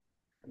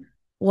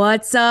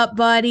What's up,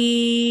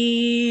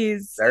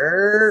 buddies?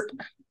 Derp.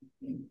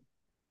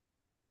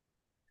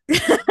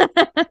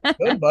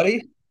 Good, buddy.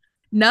 What's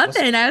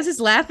Nothing. I was just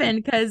laughing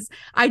because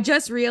I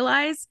just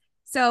realized.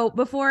 So,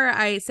 before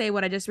I say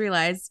what I just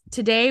realized,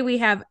 today we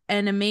have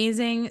an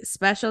amazing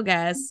special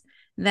guest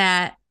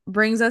that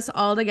brings us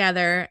all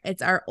together.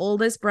 It's our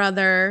oldest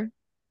brother,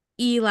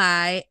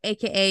 Eli,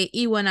 aka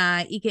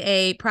Iwanai,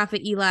 aka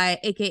Prophet Eli,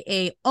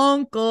 aka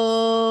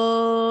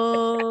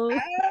Uncle, Yo,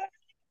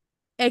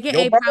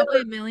 aka probably a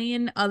brother?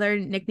 million other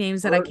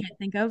nicknames that I can't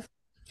think of.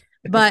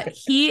 But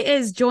he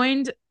is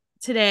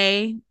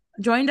today,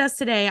 joined us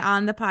today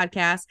on the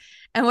podcast.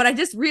 And what I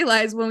just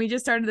realized when we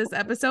just started this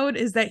episode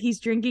is that he's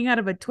drinking out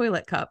of a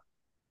toilet cup.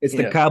 It's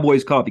the Yeah.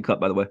 Cowboys coffee cup,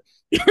 by the way.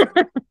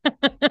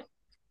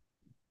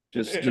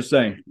 Just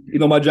saying. You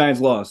know my Giants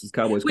lost. It's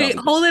Cowboys Wait,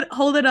 coffee.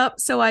 hold it up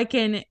so I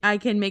can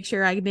make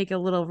sure I make a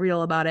little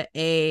reel about it.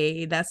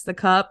 Hey, that's the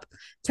cup.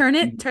 Turn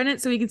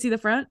it so we can see the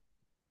front.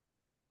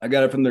 I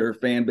got it from their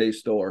fan base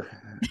store.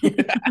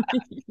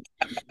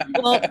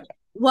 Well,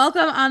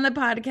 welcome on the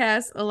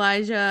podcast,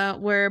 Elijah.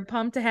 We're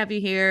pumped to have you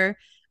here.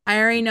 I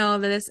already know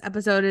that this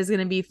episode is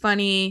going to be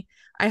funny.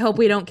 I hope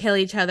we don't kill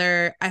each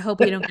other. I hope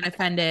we don't get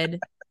offended.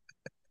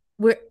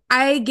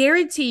 I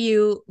guarantee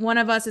you one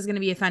of us is going to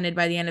be offended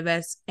by the end of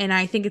this, and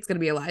I think it's going to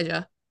be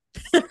Elijah.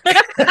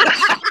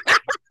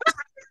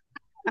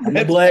 I'm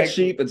the black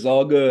sheep. It's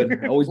all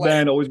good. Always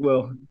been, always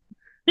will.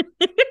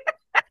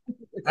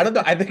 I don't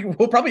know. I think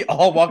we'll probably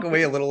all walk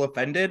away a little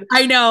offended.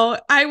 I know.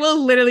 I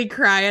will literally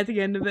cry at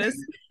the end of this.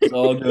 It's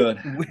all good.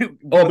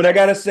 Oh, but I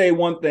gotta say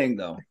one thing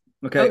though.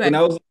 Okay. Okay. And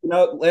I was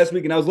last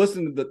week and I was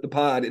listening to the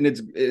pod and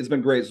it's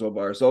been great so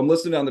far. So I'm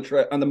listening on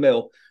the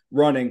mill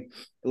running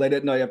late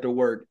at night after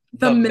work.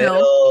 The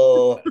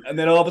mill. And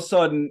then all of a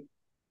sudden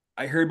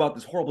I heard about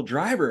this horrible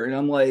driver and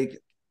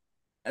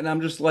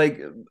I'm just like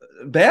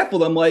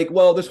baffled. I'm like,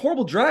 well, this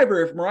horrible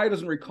driver, if Mariah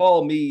doesn't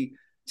recall me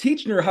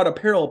teaching her how to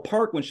parallel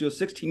park when she was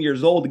 16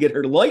 years old to get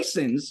her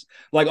license,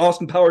 like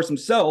Austin Powers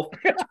himself.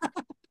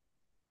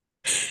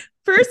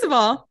 First of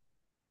all,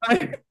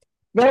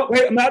 No,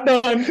 wait, I'm not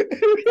done.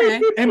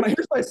 okay. And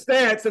here's my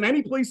stats, and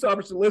any police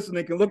officer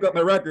listening can look up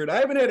my record. I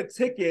haven't had a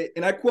ticket,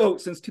 and I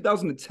quote, since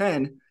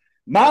 2010.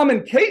 Mom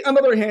and Kate, on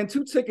the other hand,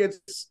 2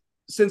 tickets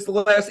since the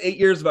last 8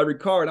 years of every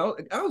car, and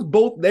I was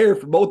both there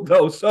for both of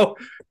those. So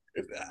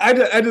I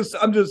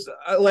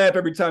laugh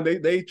every time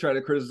they try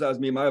to criticize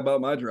me about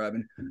my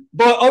driving.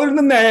 But other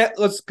than that,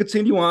 let's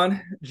continue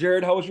on.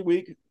 Jared, how was your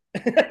week?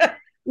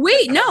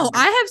 Wait, no,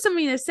 I have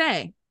something to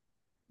say.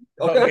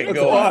 Okay,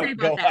 go on. on.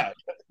 Go on.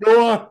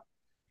 Go on.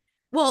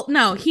 Well,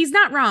 no, he's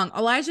not wrong.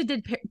 Elijah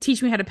did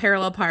teach me how to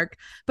parallel park,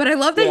 but I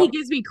love that Yeah. he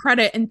gives me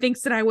credit and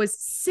thinks that I was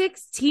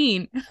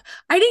 16.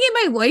 I didn't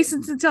get my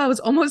license until I was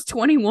almost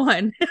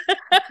 21.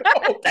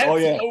 Oh,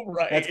 yeah. So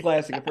right. That's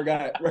classic. I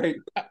forgot. Right.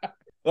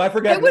 Well, I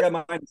forgot.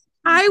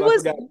 I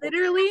was forgot.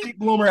 literally, Late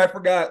bloomer. I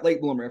forgot.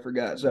 Late bloomer. I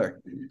forgot. Sorry.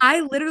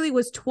 I literally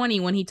was 20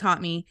 when he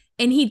taught me,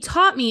 and he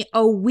taught me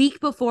a week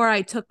before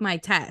I took my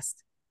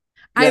test.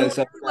 Yes,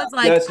 I I literally forgot. was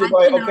like, Yes, you're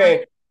right.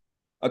 Okay.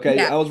 Okay.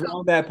 Yeah. I was wrong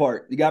with that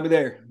part. You got me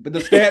there. But the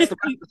rest of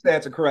the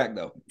stats are correct,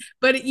 though.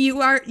 But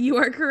you are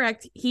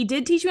correct. He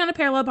did teach me how to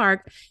parallel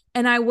park,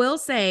 and I will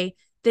say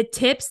the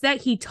tips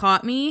that he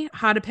taught me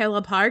how to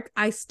parallel park,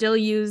 I still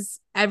use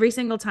every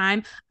single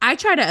time. I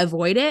try to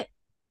avoid it,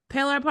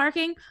 parallel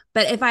parking,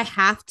 but if I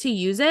have to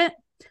use it,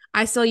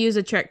 I still use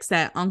a trick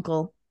set,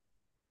 Uncle.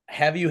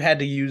 Have you had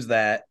to use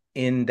that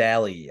in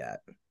Dali yet?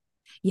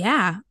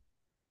 Yeah.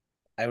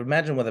 I would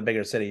imagine with a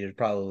bigger city, you're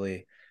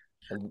probably.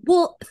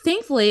 Well,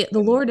 thankfully, the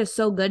Lord is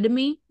so good to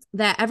me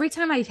that every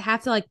time I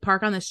have to like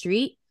park on the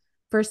street,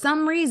 for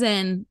some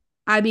reason,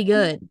 I be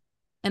good.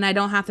 And I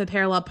don't have to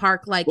parallel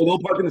park like. Well,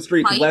 don't park in the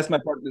street. Because Right. last time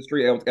I parked in the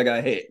street, I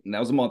got hit. And that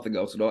was a month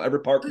ago. So don't ever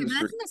park in the That's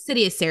street. in the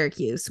city of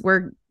Syracuse.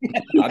 We're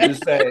I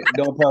just say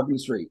don't park in the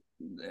street.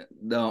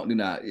 Do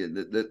not.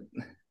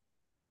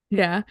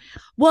 Yeah.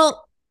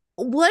 Well,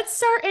 let's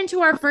start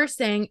into our first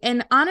thing.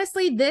 And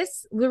honestly,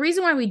 the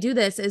reason why we do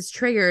this is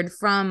triggered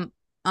from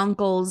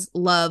Uncle's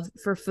love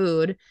for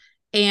food.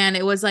 And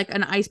it was like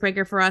an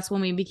icebreaker for us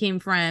when we became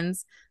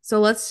friends. So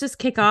let's just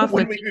kick off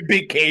When with, we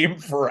became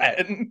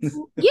friends.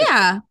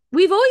 yeah,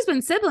 we've always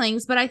been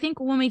siblings, but I think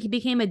when we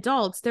became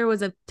adults, there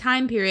was a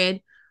time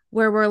period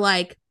where we're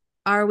like,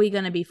 are we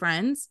going to be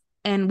friends?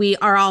 And we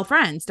are all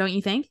friends, don't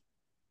you think?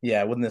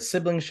 Yeah, when the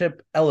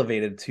siblingship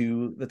elevated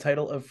to the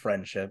title of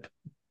friendship.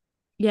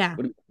 Yeah,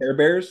 What are you, Care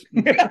Bears?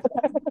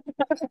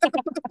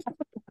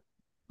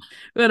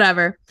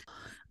 whatever.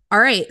 All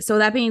right. So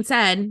that being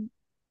said,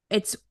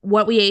 it's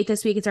what we ate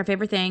this week. It's our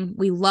favorite thing.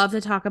 We love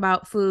to talk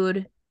about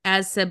food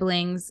as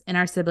siblings in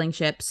our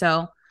siblingship.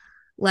 So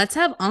let's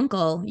have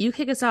Uncle. You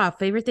kick us off.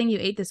 Favorite thing you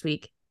ate this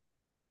week?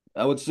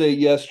 I would say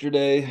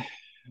yesterday, it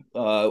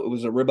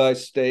was a ribeye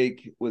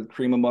steak with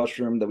cream of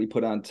mushroom that we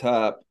put on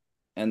top,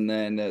 and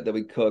then that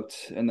we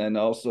cooked, and then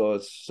also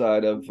a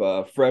side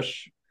of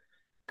fresh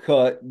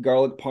cut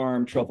garlic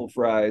parm truffle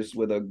fries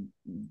with a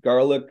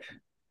garlic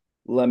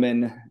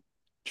lemon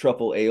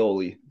truffle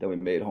aioli that we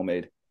made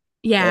homemade.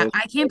 Yeah, was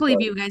I can't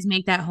believe you guys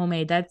make that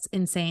homemade. That's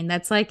insane.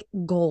 That's like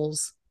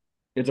goals.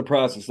 it's a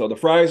process though. The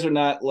fries are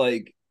not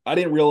like I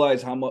didn't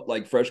realize how much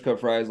like fresh cut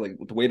fries, like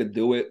the way to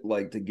do it,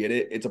 like to get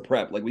it, it's a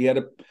prep. Like we had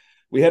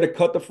to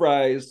cut the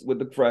fries with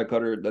the fry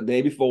cutter the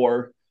day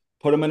before,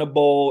 put them in a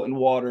bowl and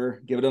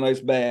water, give it a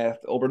nice bath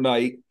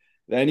overnight.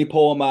 Then you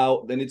pull them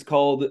out. Then it's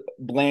called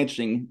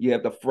blanching. You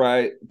have to put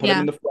them Yeah.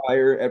 in the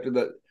fryer after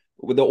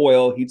with the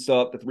oil heats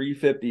up to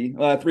 350,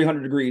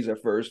 300 degrees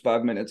at first,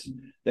 5 minutes.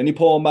 Then you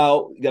pull them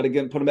out. You got to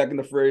put them back in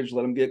the fridge,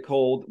 let them get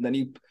cold. And then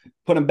you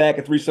put them back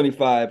at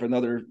 375 for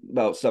another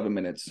about 7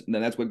 minutes. And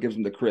then that's what gives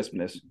them the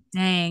crispness.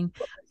 Dang.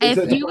 It's,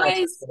 If it's a you process.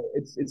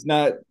 guys, It's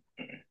not,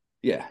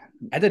 yeah.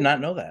 I did not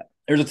know that.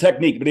 There's a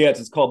technique, but yeah,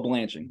 it's called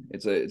blanching.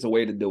 It's a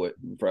way to do it.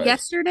 Fries.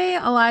 yesterday,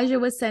 Elijah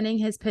was sending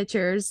his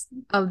pictures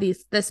of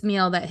this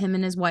meal that him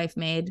and his wife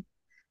made,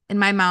 and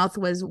my mouth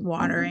was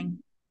watering.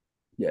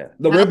 Yeah.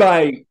 The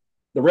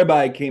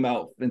ribeye came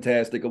out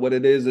fantastic. What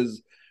it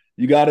is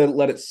you got to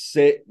let it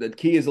sit. The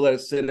key is to let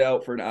it sit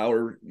out for an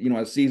hour.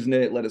 Season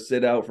it, let it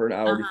sit out for an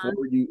hour before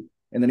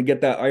and then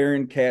get that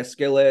iron cast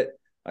skillet.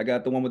 I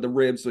got the one with the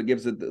ribs, so it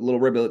gives it the little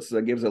riblets, so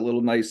it gives it a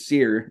little nice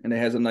sear, and it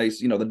has a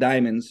nice, the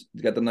diamonds.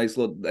 It's got the nice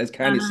little, as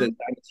Kanye says,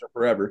 diamonds are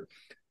forever.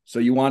 So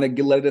you want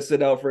to let it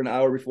sit out for an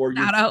hour before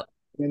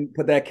you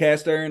put that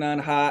cast iron on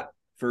hot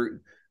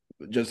for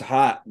just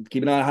hot,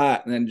 keep it on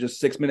hot, and then just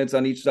 6 minutes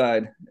on each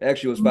side.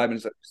 Actually, it was 5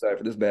 minutes on each side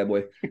for this bad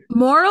boy.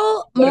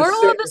 Moral of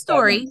the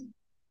story.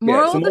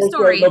 Moral of the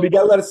story. No, you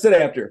gotta let it sit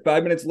after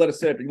 5 minutes. Let it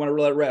sit after. You want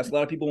to let it rest. A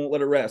lot of people won't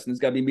let it rest, and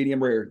it's got to be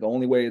medium rare. The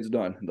only way it's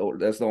done.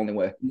 That's the only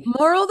way.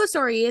 Moral of the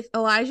story: if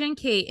Elijah and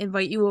Kate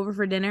invite you over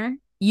for dinner,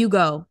 you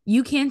go.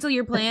 You cancel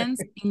your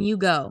plans and you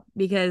go,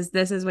 because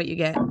this is what you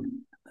get.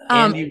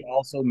 And you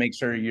also make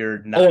sure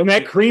you're not. Oh, and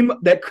that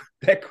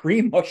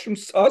cream mushroom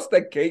sauce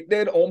that Kate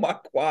did. Oh my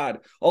quad!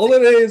 All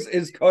it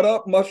is cut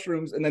up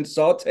mushrooms and then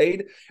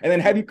sautéed, and then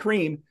heavy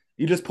cream.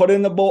 You just put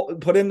in the bowl,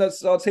 put in the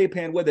saute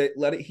pan with it,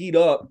 let it heat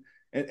up,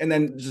 and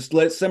then just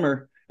let it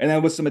simmer. And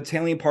then with some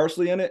Italian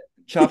parsley in it,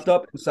 chopped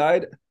up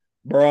inside,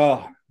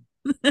 bro.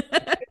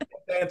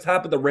 On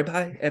top of the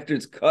ribeye after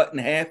it's cut in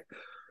half.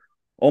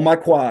 Oh my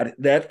quad!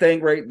 That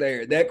thing right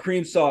there, that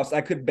cream sauce,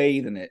 I could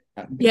bathe in it.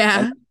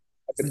 Yeah.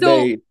 I could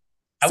bathe.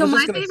 I was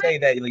just gonna say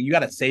that you got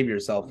to save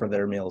yourself for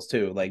their meals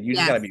too. Like you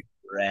just got to be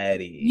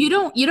ready. You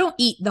don't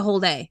eat the whole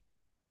day.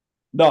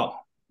 No,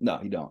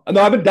 you don't.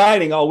 No, I've been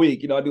dieting all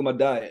week. I do my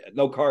diet,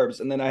 no carbs,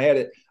 and then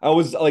I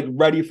was like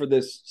ready for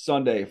this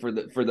Sunday for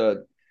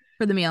the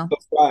meal.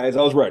 Fries.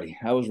 I was ready.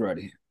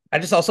 I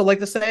just also like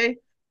to say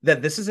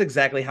that this is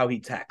exactly how he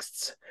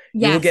texts.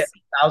 Yes. You will get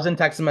 1,000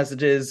 text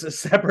messages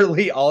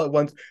separately all at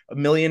once, a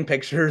million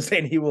pictures,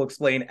 and he will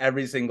explain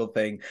every single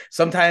thing.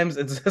 Sometimes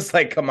it's just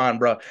like, come on,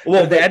 bro.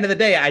 Well, at the end of the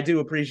day, I do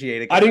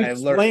appreciate it. I didn't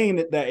explain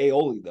that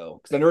aioli though,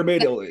 because I never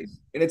made aioli,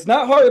 and it's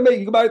not hard to make.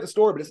 You can buy it at the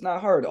store, but it's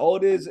not hard. All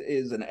it is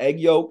an egg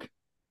yolk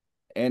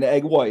and an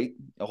egg white,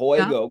 a whole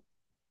egg yolk.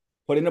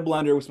 Put in a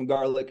blender with some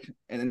garlic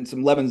and then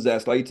some lemon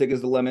zest. All you take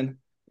is the lemon.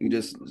 You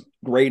just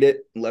grate it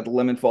and let the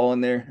lemon fall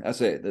in there.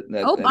 That's it.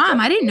 Bomb!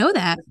 I didn't know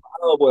that.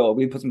 Olive oil.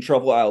 We put some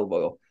truffle olive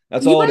oil.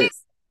 That's all it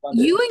is.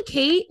 You and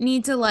Kate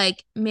need to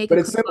make. But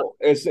it's simple.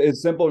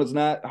 It's simple. It's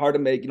not hard to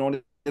make. You don't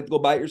have to go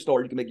buy it at your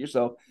store. You can make it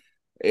yourself.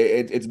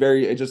 It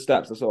just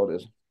steps. That's all it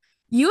is.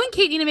 You and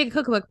Kate need to make a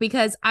cookbook,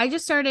 because I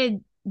just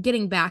started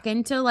getting back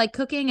into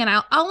cooking, and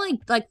I'll only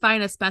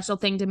find a special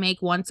thing to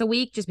make once a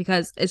week, just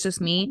because it's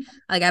just me.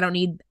 I don't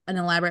need an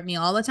elaborate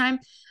meal all the time.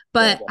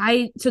 But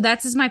so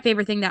that's just my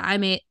favorite thing that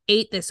I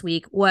ate this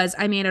week was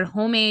I made a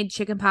homemade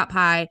chicken pot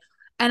pie,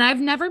 and I've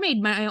never made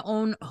my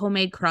own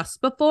homemade crust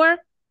before.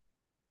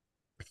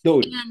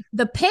 Dude, and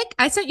the pic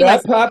I sent you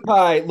that pot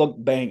pie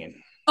looked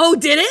banging. Oh,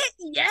 did it?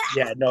 Yeah.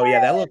 Yeah, no,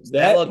 yeah,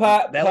 that looked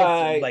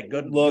like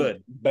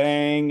good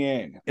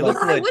banging. It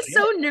looked I was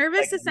so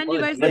nervous to send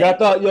you guys. I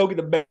thought Yogi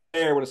the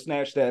Bear would have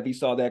snatched that if he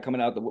saw that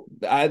coming out.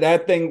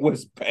 That thing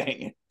was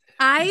banging.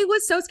 I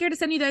was so scared to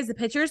send you guys the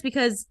pictures,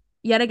 because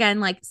yet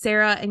again,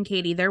 Sarah and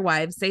Katie, their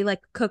wives, they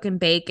cook and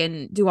bake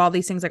and do all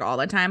these things all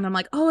the time. And I'm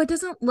like, oh, it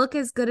doesn't look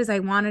as good as I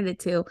wanted it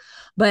to,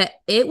 but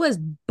it was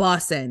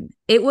bussin'.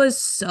 It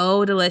was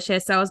so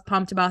delicious. I was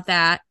pumped about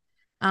that.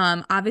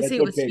 Obviously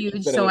it was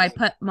huge, so I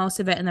put most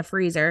of it in the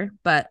freezer,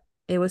 but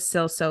it was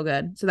still so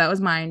good. So that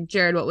was mine.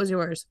 Jared, what was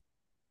yours?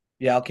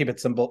 Yeah, I'll keep it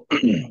simple.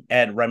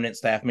 At Remnant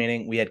staff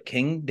meeting, we had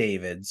King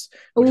David's,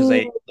 which is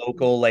a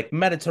local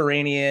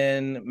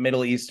Mediterranean,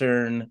 Middle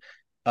Eastern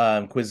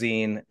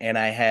cuisine, and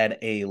I had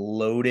a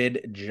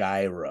loaded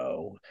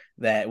gyro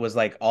that was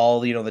all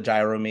the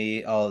gyro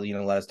meat, all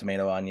lettuce,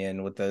 tomato,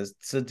 onion with the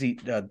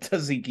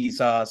tzatziki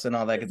sauce and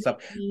all that good stuff,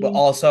 but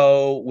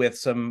also with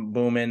some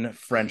booming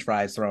French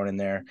fries thrown in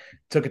there.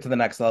 Took it to the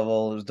next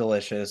level. It was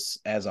delicious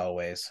as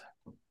always.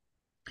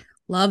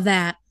 Love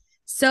that.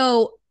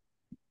 So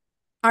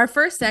our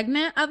first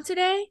segment of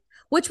today,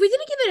 which we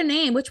didn't give it a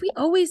name, which we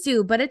always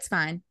do, but it's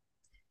fine.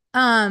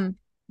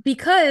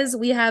 Because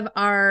we have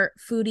our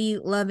foodie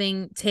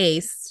loving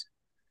taste,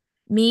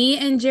 me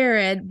and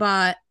Jared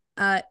bought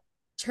a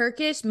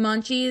Turkish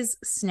Munchies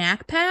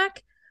snack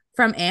pack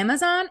from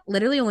Amazon,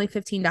 literally only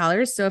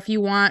 $15. So if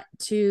you want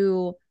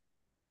to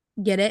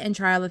get it and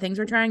try all the things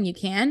we're trying, you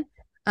can.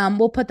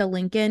 We'll put the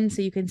link in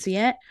so you can see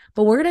it.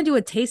 But we're gonna do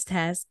a taste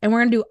test, and we're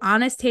gonna do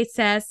honest taste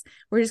tests.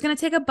 We're just gonna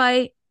take a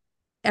bite.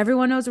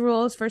 Everyone knows the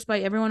rules. First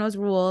bite, everyone knows the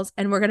rules,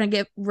 and we're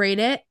gonna rate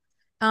it.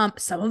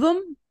 Some of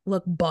them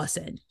look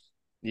busted.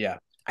 Yeah,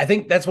 I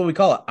think that's what we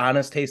call it,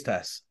 honest taste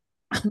test.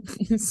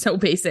 So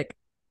basic.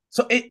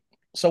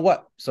 So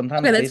what?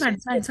 Sometimes okay, that's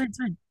fine. It's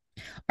fine.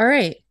 All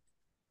right.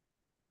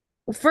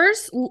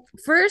 First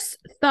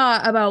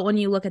thought about when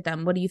you look at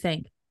them. What do you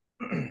think?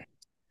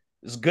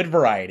 It's good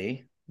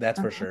variety. That's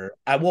for sure.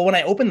 Well, when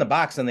I open the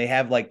box and they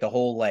have like the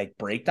whole like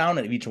breakdown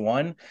of each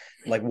one,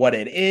 like what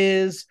it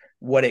is,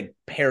 what it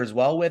pairs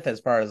well with as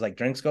far as like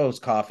drinks goes,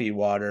 coffee,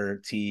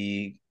 water,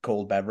 tea,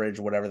 cold beverage,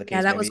 whatever the case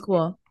Yeah, that may was be.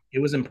 cool. It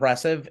was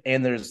impressive.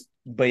 And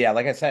but yeah,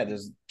 like I said,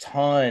 there's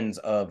tons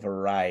of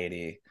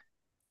variety.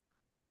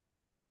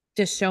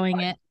 Just showing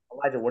it.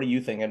 Elijah, what are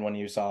you thinking when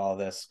you saw all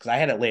this? Because I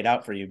had it laid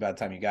out for you by the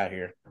time you got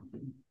here.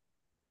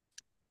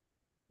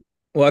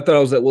 Well, I thought I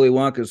was at Willy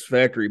Wonka's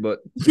factory, but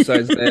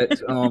besides that,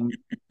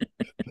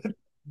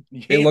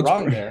 You ain't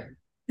wrong there.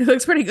 It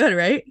looks pretty good,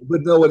 right?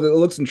 But no, what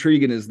looks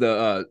intriguing is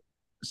the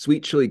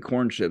sweet chili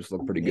corn chips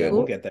look pretty good.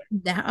 We'll get there.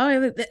 I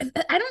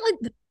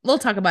don't like. We'll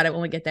talk about it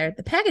when we get there.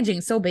 The packaging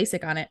is so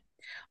basic on it.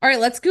 All right,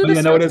 let's do this.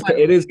 Yeah, no,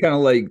 it is kind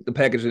of like the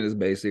packaging is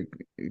basic,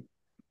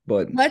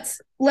 but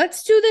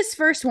let's do this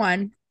first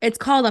one. It's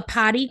called a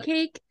patty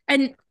cake,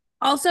 and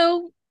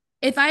also,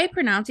 if I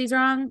pronounce these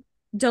wrong,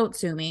 don't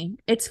sue me.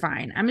 It's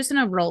fine. I'm just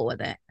gonna roll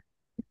with it.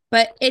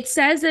 But it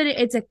says that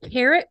it's a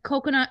carrot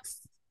coconut.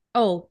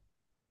 Oh,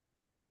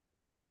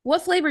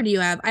 what flavor do you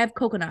have? I have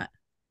coconut.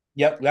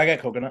 Yep, I got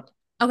coconut.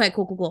 Okay,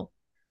 cool.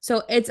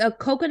 So it's a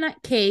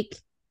coconut cake.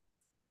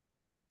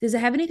 Does it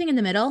have anything in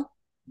the middle?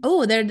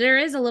 Oh, there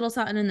is a little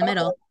something in the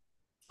middle.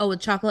 Oh,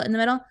 with chocolate in the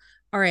middle.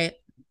 All right.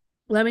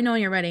 Let me know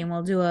when you're ready, and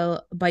we'll do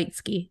a bite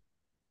ski.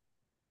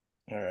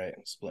 All right,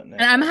 I'm splitting it.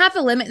 And I'm gonna have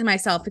to limit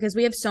myself because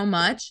we have so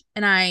much,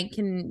 and I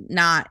can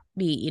not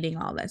be eating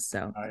all this.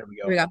 So all right,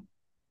 here we go.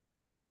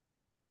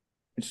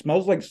 It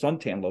smells like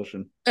suntan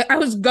lotion. I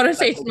was gonna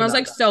say it smells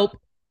like soap.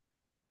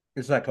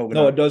 It's not coconut.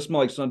 No, it does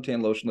smell like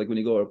suntan lotion, like when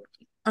you go.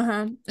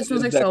 It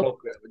smells like soap.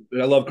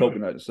 I love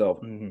coconut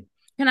itself. Mm-hmm.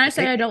 Can I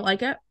say I don't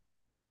like it?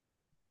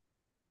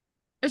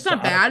 It's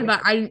not bad, but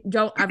I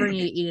don't ever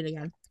need to eat it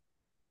again.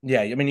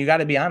 Yeah, I mean, you got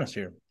to be honest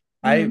here.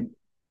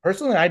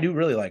 Mm-hmm. I do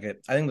really like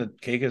it. I think the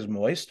cake is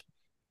moist.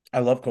 I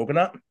love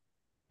coconut.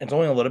 It's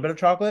only a little bit of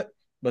chocolate,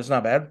 but it's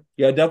not bad.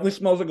 Yeah, it definitely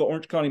smells like an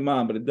Orange County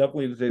mom, but it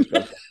definitely tastes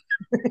good.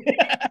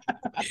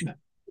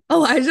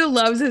 Elijah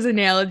loves his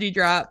analogy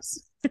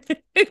drops.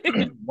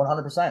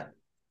 100%.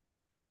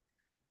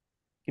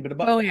 Keep it a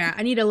buck. Oh yeah,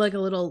 I need to like a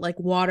little like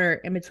water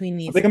in between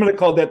these. I think I'm gonna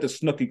call that the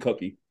Snooki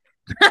Cookie.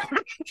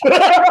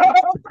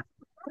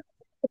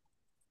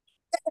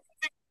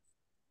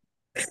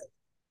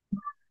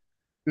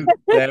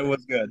 That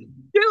was good.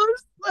 It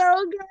was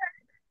so good.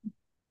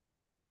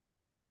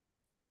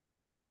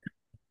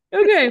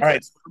 Okay. All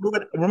right. So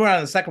we're moving on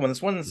to the second one.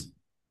 This one's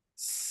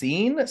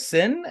Sin. It's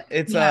CIN.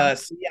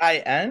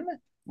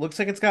 Looks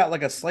like it's got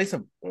like a slice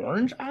of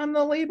orange on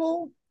the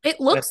label. It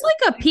looks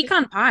like a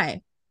pecan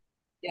pie.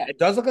 Yeah, it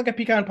does look like a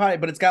pecan pie,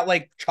 but it's got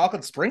like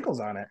chocolate sprinkles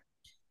on it.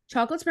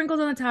 Chocolate sprinkles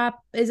on the top.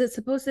 Is it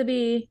supposed to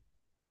be?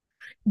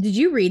 Did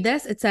you read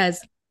this? It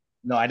says.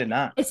 No, I did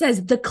not. It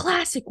says the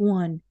classic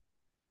one.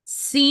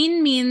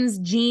 Sin means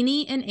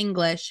genie in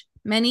English.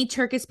 Many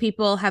Turkish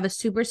people have a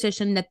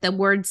superstition that the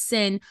word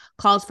sin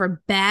calls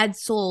for bad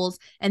souls,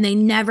 and they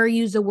never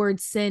use the word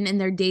sin in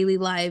their daily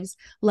lives.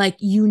 Like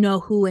you know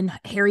who in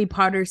Harry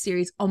Potter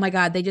series. Oh my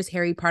God, they just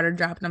Harry Potter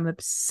dropped, and I'm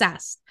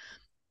obsessed.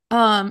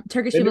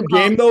 Turkish people call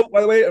game though,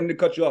 by the way, I'm gonna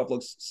cut you off.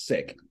 Looks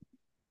sick.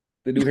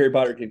 The new Harry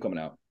Potter game coming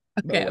out.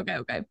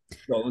 Okay.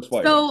 So let's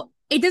fight. So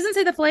it doesn't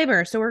say the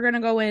flavor, so we're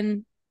gonna go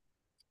in.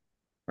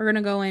 We're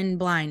gonna go in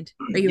blind.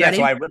 Are you ready?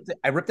 So I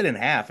ripped it in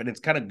half, and it's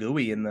kind of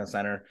gooey in the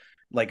center,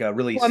 like a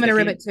really. I'm gonna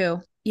rip it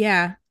too.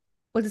 Yeah.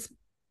 What is?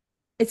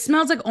 It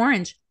smells like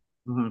orange.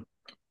 Mm-hmm.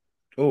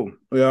 Oh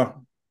yeah.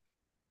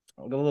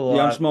 Like a little.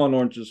 Yeah, I'm smelling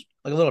oranges.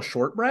 Like a little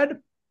shortbread.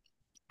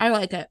 I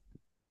like it.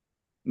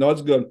 No,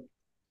 it's good.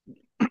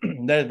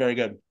 That is very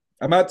good.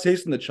 I'm not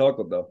tasting the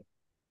chocolate though,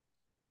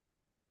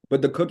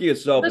 but the cookie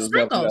itself is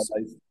definitely nice.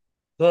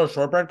 A little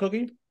shortbread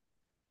cookie.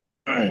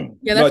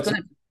 Yeah, that's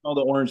good. All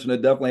the orange, and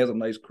it definitely has a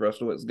nice crust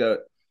to it. It's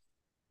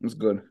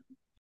good.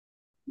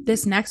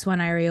 This next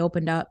one I already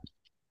opened up.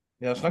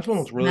 Yeah, this next one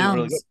looks really,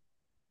 really good.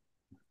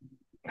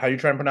 How do you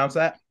try and pronounce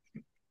that?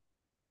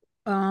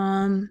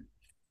 I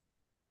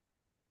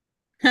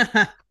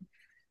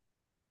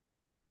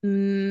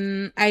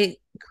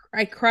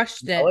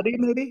crushed it. Melody,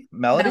 maybe?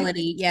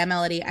 Melody. Yeah,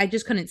 Melody. I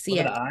just couldn't see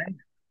it.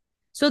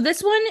 So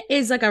this one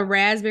is like a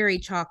raspberry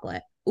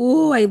chocolate.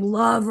 Ooh, I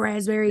love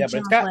raspberry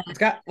chocolate. But it's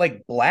got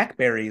like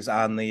blackberries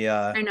on the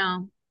I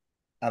know.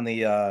 On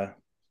the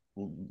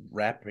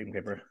wrapping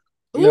paper.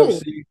 Ooh.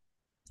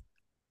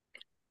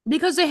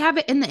 Because they have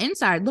it in the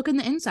inside. Look in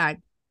the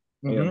inside.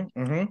 Mm-hmm.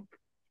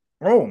 Mm-hmm.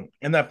 Oh,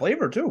 and that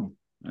flavor too.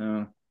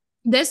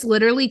 This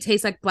literally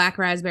tastes like black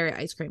raspberry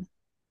ice cream.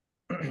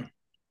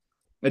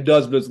 It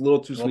does, but it's a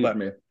little too sweet for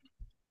me.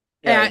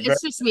 Yeah,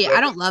 it's too sweet.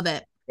 I don't love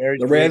it.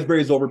 The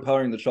raspberry is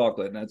overpowering the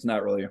chocolate, and it's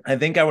not really. I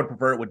think I would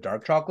prefer it with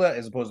dark chocolate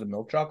as opposed to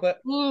milk chocolate.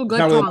 Ooh, good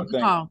call.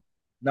 Good call.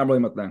 Not really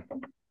my thing.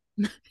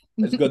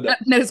 It's good though.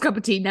 Not his cup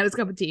of tea. Not his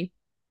cup of tea.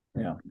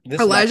 Yeah.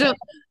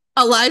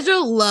 Elijah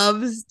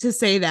loves to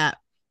say that.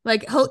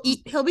 Like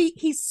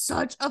he's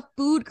such a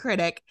food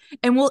critic,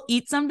 and we'll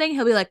eat something.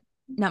 He'll be like,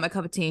 not my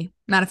cup of tea.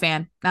 Not a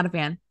fan. Not a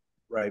fan.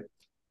 Right.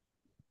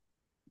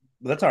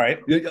 That's all right.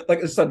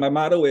 Like I said, my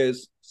motto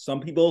is some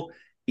people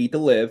eat to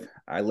live.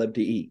 I live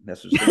to eat.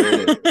 That's just the way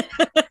it is.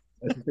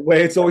 That's just the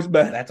way it's always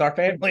been. That's our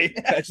family.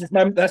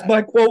 That's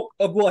my quote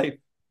of life.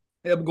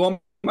 Yeah, I'm going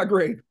to my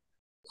grave.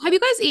 Have you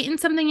guys eaten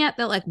something yet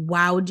that like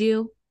wowed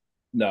you?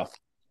 No.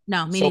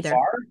 No, me neither. So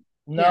far?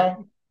 No. Yeah.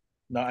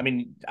 No, I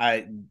mean,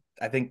 I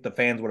think the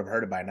fans would have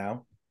heard it by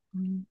now.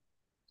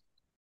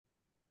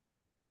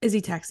 Is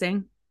he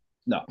texting?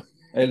 No.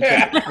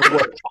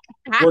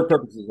 Work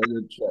purposes.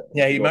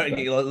 Yeah,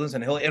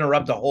 listen, he'll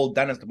interrupt a whole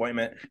dentist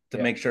appointment to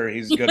make sure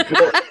he's good.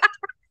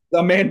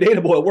 I'm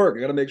mandatable at work.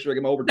 I gotta make sure I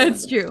get my overtime.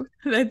 That's true.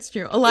 That's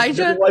true.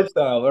 Elijah,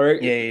 lifestyle, all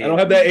right. Yeah. I don't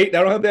have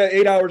that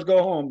 8 hours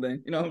go home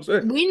thing. You know what I'm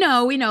saying? We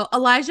know.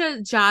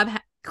 Elijah's job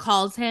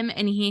calls him,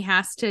 and he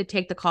has to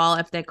take the call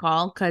if they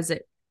call because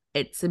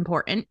it's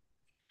important.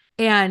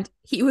 And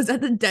he was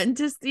at the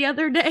dentist the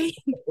other day.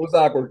 It was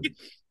awkward.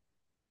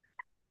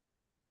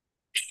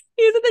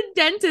 He was at the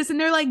dentist, and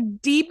they're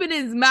like deep in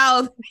his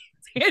mouth.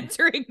 He's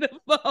answering the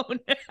phone.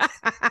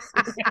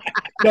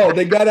 No,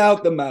 they got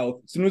out the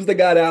mouth. As soon as they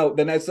got out,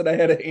 then I said I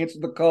had to answer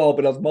the call,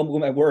 but I was mumbling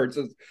my words.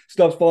 So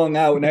stuff's falling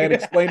out, and I had to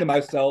explain to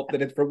myself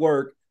that it's for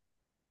work,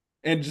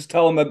 and just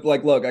tell them that,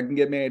 like, look, I can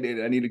get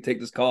mandated. I need to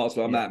take this call,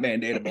 so I'm not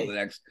mandatable the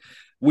next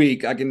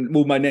week. I can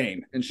move my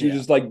name. And she's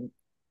just like,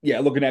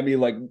 looking at me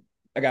like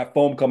I got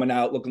foam coming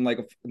out, looking like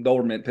a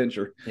Doberman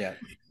pincher. Yeah.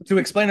 To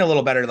explain it a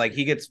little better, like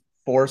he gets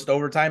forced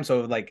overtime,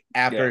 so like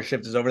after his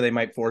shift is over, they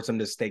might force him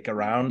to stake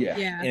around.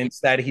 And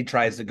instead he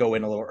tries to go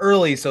in a little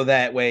early, so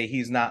that way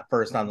he's not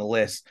first on the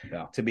list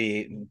to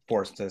be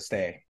forced to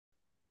stay.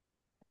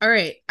 All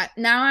right,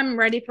 now I'm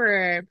ready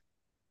for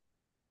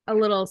a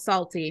little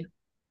salty.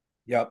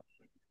 Yep.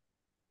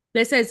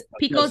 This is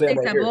picos de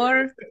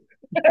sabor.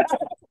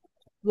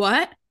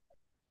 What?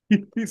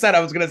 He said I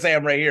was gonna say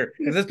I'm right here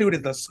because this dude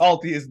is the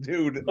saltiest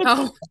dude.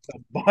 Oh, a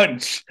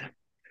bunch.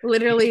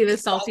 Literally the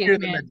saltiest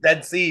man. The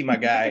Dead Sea, my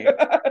guy.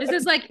 This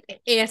is like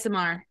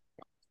ASMR.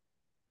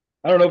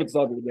 I don't know if it's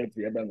salty with Dead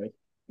Sea. I've done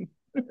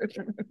this.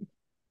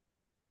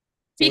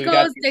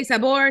 Picos de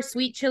sabor,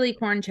 sweet chili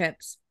corn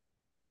chips.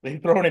 They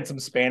throwing in some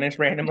Spanish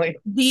randomly.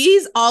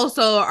 These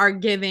also are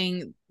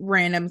giving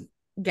random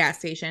gas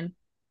station.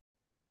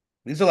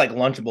 These are like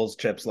Lunchables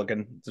chips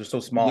looking. They're so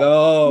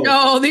small.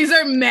 No, these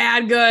are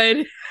mad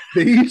good.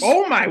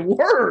 Oh my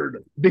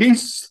word.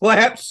 These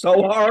slap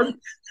so hard.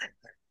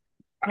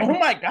 Oh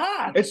my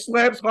god! It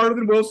slaps harder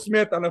than Will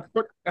Smith on a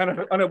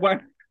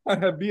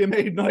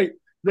BMA night.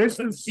 This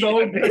is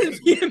so good.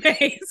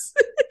 BMAs.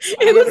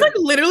 It was like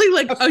literally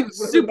like a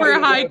super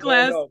high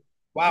class.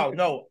 Wow,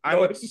 no,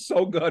 this is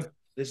so good.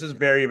 This is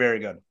very, very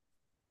good.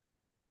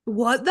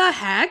 What the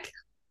heck?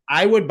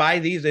 I would buy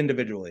these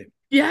individually.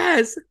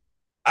 Yes.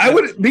 I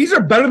would. These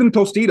are better than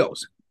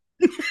Tostitos.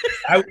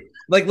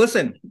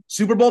 Listen,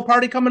 Super Bowl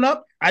party coming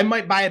up. I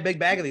might buy a big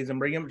bag of these and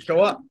bring them. Show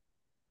up.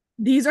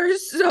 These are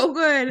so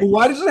good. But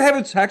why does it have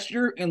a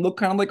texture and look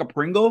kind of like a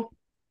Pringle,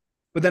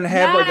 but then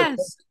have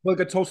like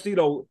a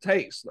Tostito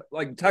taste,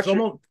 like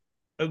texture?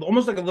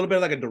 Almost like a little bit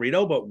like a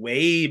Dorito, but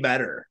way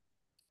better.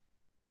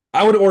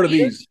 I would order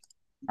these.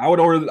 I would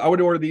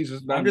order these.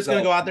 I'm just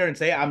gonna go out there and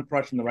say I'm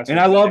crushing the rest. And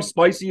I love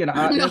spicy and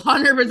hot. I'm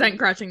 100%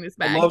 crushing this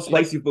bag. I love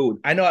spicy food.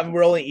 I know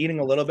we're only eating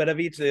a little bit of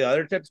each of the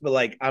other chips, but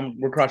like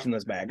we're crushing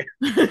this bag.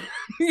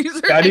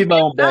 I need my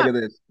own bag of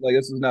this. Like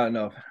this is not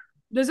enough.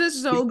 This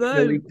is so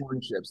good. Chili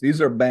corn chips.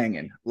 These are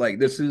banging. Like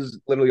this is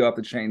literally off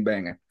the chain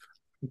banging.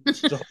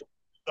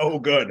 so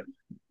good.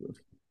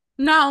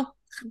 No.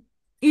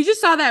 You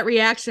just saw that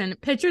reaction.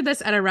 Picture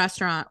this at a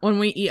restaurant when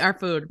we eat our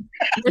food.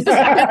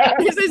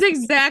 This is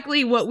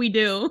exactly what we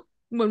do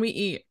when we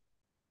eat.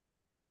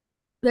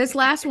 This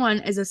last one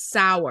is a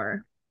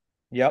sour.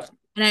 Yep.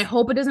 And I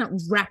hope it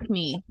doesn't wreck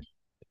me.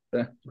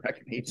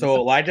 So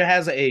Elijah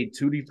has a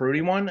Tutti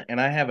Frutti one, and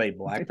I have a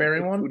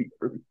blackberry one.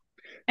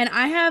 And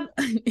I have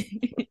an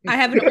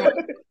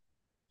orange.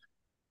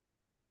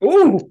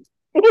 Ooh.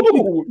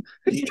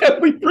 It's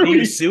definitely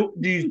fruity.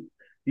 Do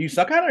you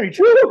suck on it or you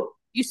chew?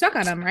 You suck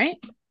on them, right?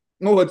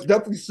 No, it's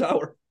definitely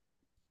sour.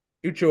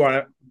 You chew on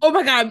it. Oh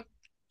my god.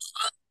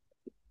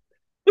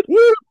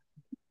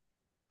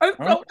 I'm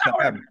so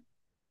sour.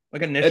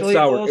 Like initially, it's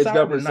sour. It's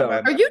definitely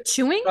sour. Are you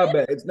chewing? Not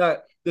bad. It's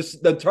not.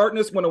 The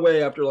tartness went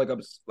away after like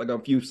a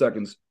few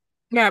seconds.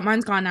 Yeah,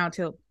 mine's gone now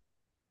too.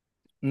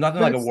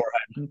 Nothing like a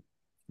warhead.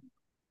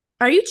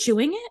 Are you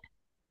chewing it?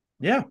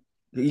 Yeah.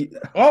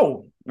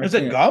 Oh, is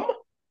it gum?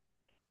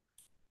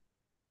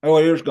 Oh,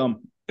 here's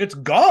gum. It's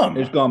gum.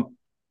 It's gum.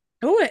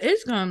 Oh, it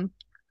is gum.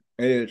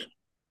 It is.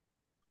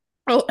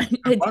 Oh,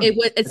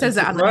 it says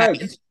that on the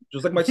package.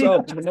 Just like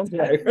myself.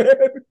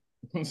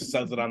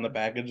 Says it on the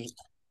package.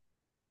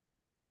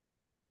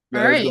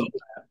 All Yeah, it's right.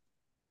 good.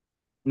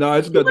 No,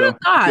 it's Who good would have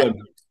though. thought? Good.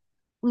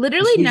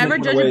 Literally Sweetness never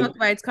went judge a away. book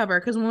by its cover,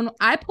 because when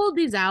I pulled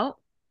these out,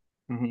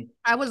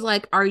 I was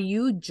like, "Are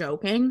you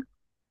joking?"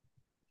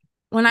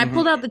 When I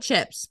pulled out the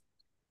chips,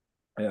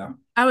 Yeah.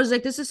 I was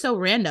like, "This is so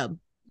random."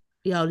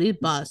 Yo, these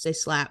bust, they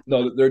slap.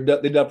 No, they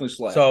definitely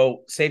slap.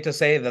 So safe to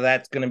say that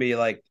that's going to be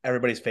like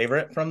everybody's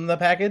favorite from the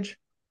package.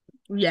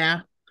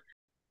 Yeah.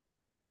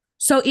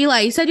 So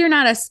Eli, you said you're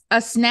not a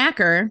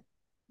snacker.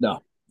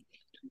 No.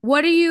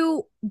 What do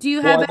you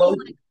Well, have any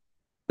like?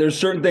 there's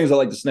certain things I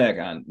like to snack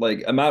on.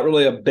 Like I'm not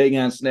really a big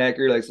on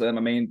snacker, like so that's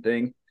my main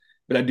thing.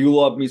 But I do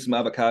love me some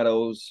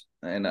avocados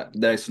and that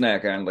I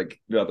snack on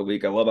like throughout the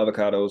week. I love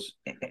avocados.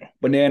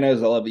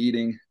 Bananas, I love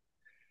eating.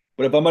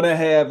 But if I'm gonna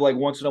have like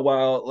once in a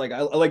while, like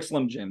I like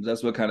Slim Jims.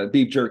 That's what kind of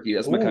beef jerky.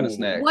 That's my kind of Ooh.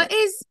 snack.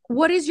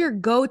 What is your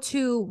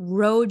go-to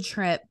road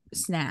trip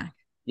snack?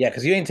 Yeah,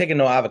 because you ain't taking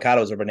no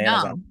avocados or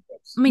bananas No. on.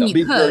 I mean, No, you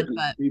beef could, jerky.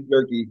 but Beef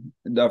jerky,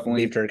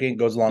 definitely. Beef jerky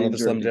goes along Beef with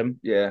the Slim jerky. Jim.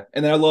 Yeah,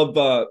 and then I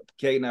love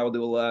Kate and I will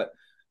do a lot.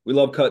 We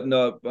love cutting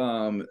up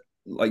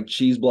like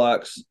cheese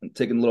blocks and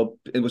taking little.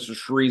 It was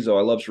chorizo.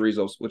 I love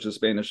chorizo, which is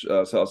Spanish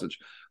sausage.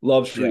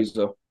 Love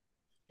chorizo.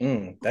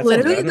 That sounds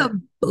literally good.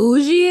 the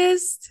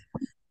bougiest.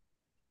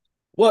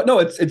 Well, no,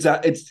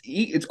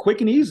 it's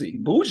quick and easy.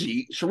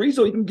 Bougie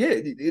chorizo you can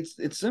get.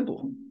 It's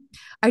simple.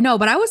 I know,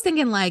 but I was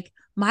thinking like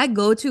my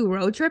go-to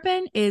road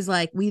tripping is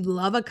like we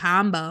love a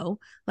combo.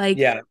 Like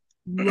Yeah,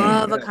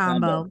 love a Yeah,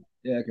 combo.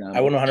 Yeah,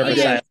 I would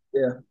 100%.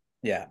 Yeah.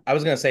 Yeah, I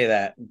was gonna say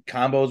that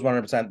combos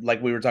 100%.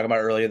 Like we were talking about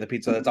earlier, the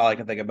pizza. That's all I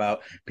can think about.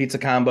 Pizza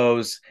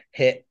combos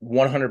hit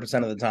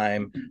 100% of the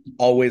time.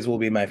 Always will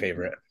be my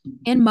favorite.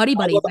 And Muddy I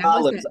Buddies. love I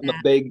always olives. get I'm a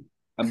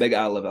that. big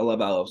olive. I love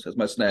olives. That's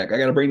my snack. I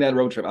got to bring that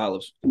road trip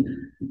olives.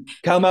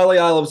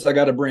 Calamari olives. I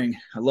got to bring.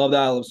 I love the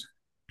olives.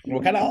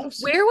 What kind of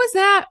olives? Where was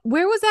that?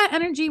 Where was that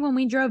energy when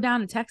we drove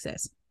down to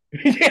Texas?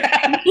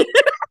 Yeah.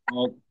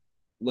 Well,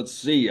 let's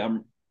see.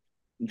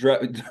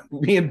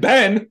 Me and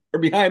Ben are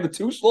behind the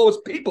two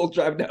slowest people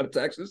driving down to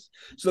Texas,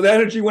 so the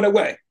energy went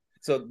away.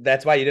 So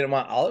that's why you didn't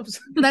want olives?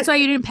 So that's why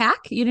you didn't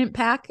pack? You didn't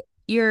pack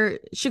your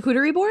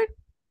charcuterie board?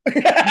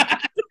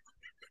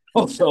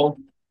 Also,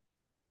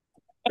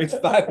 it's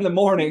 5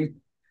 a.m,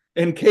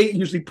 and Kate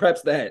usually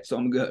preps that, so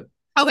I'm good.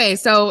 Okay,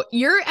 so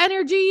your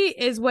energy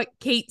is what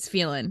Kate's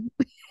feeling.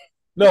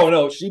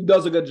 No, she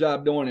does a good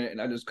job doing it,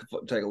 and I just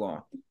tag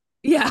along.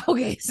 Yeah,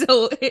 okay.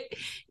 So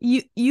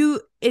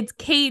it's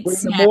Kate's But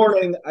in the snack.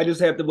 morning, I just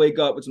have to wake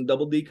up with some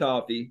double D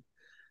coffee,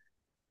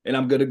 and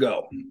I'm good to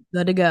go.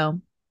 Good to go.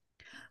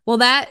 Well,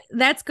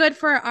 that's good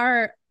for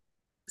our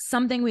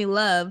something we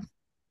love.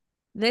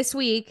 This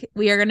week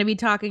we are going to be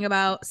talking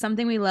about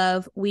something we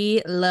love.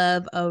 We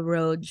love a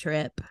road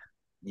trip.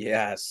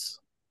 Yes.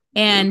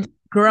 And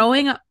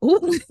growing up,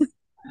 ooh,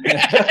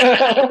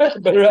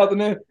 Better out than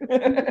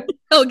that.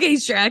 okay,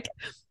 Shrek.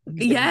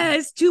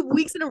 Yes, 2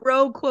 weeks in a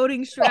row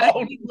quoting Shrek.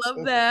 Oh, We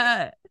love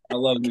that. I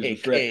love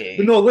music KK. Shrek.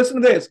 But no,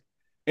 listen to this.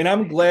 And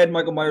I'm glad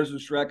Michael Myers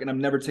was Shrek, and I'm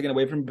never taken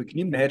away from him. But can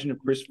you imagine if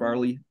Chris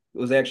Farley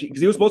was actually,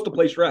 because he was supposed to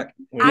play Shrek?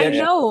 I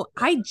know.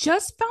 I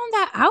just found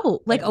that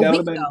out like a That week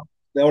would've been- ago.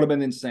 That would have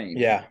been insane.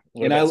 Yeah.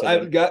 And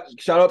I got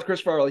shout out to Chris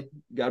Farley.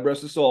 God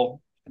rest his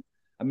soul.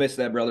 I missed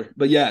that, brother.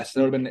 But yes, it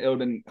would have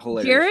been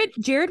hilarious.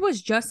 Jared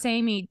was just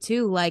saying me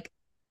too, like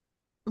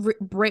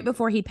right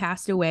before he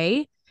passed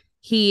away,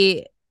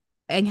 he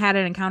had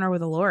an encounter with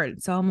the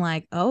Lord. So I'm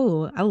like,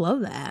 oh, I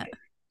love that.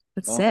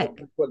 That's sick.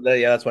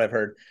 Yeah, that's what I've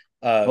heard.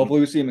 Hopefully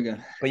we see him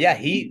again. But yeah,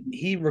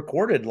 he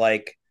recorded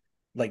like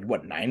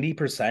what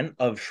 90%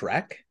 of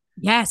Shrek.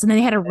 Yes, and then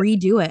they had to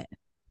redo it.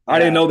 I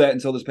didn't know that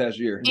until this past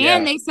year.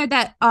 And they said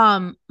that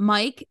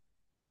Mike,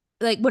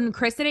 like when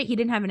Chris did it, he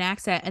didn't have an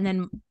accent, and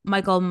then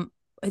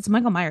it's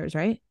Michael Myers,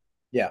 right?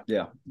 Yeah.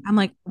 I'm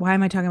like, why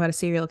am I talking about a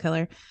serial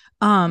killer?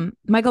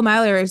 Michael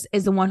Myers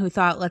is the one who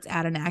thought, let's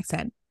add an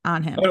accent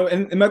on him. Oh,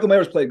 and Michael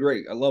Myers played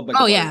great. I love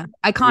Michael. Oh yeah,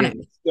 iconic.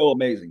 Still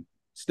amazing.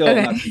 Still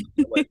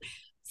okay.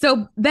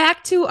 So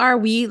back to our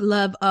we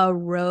love a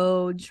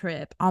road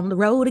trip on the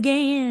road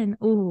again.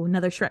 Ooh,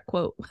 another Shrek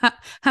quote.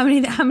 How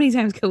many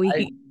times can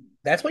we?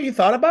 That's what you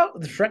thought about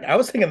the Shrek. I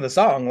was thinking of the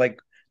song like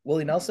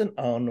Willie Nelson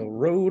on the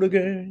road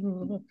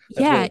again.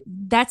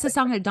 That's the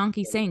song that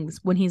Donkey sings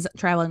when he's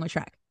traveling with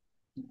Shrek.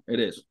 It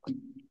is.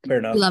 Fair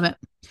enough. We love it.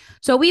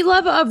 So we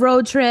love a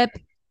road trip,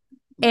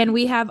 and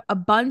we have a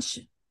bunch.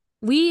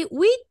 We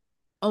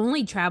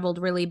only traveled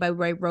really by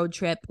road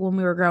trip when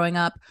we were growing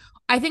up.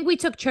 I think we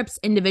took trips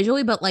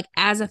individually, but like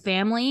as a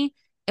family,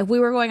 if we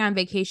were going on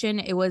vacation,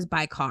 it was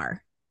by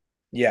car.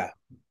 Yeah.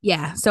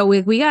 Yeah. So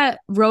we got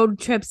road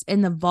trips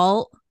in the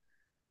vault.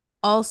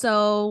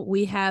 Also,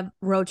 we have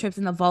road trips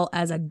in the vault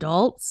as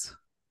adults.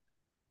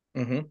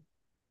 Mm-hmm.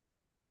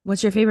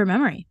 What's your favorite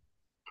memory?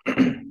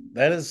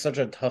 That is such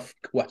a tough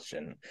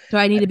question. Do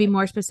I need to be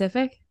more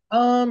specific?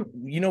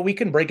 We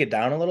can break it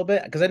down a little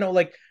bit because I know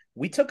like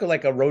we took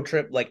like a road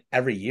trip like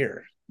every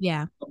year.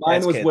 Yeah. Mine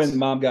That's was kids. when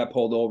mom got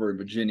pulled over in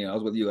Virginia. I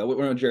was with you. I went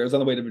with Jared. I was on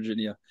the way to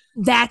Virginia.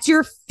 That's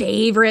your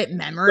favorite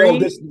memory?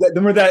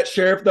 Remember that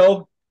sheriff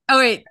though? Oh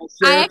wait,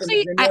 Sheriff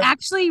I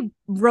actually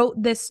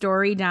wrote this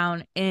story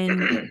down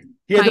in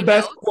he had my the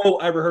best notes.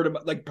 quote I ever heard of,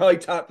 like probably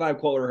top 5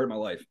 quote I ever heard in my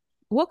life.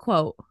 What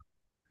quote?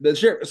 The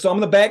sheriff. So I'm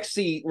in the back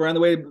seat. We're on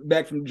the way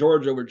back from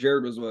Georgia where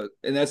Jared was with,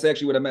 and that's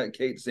actually what I met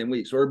Kate the same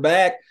week. So we're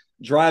back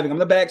driving. I'm in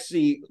the back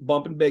seat,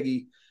 bumping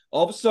Biggie.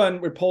 All of a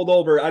sudden, we're pulled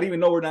over. I didn't even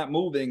know we're not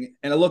moving.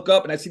 And I look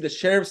up and I see the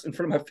sheriff's in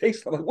front of my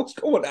face. I'm like, what's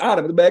going on?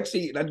 I'm in the back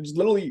seat. And I just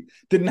literally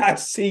did not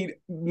see,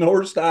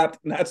 nor stopped,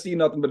 not see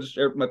nothing but the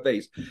sheriff in my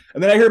face.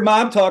 And then I hear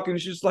mom talking. And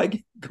she's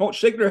like,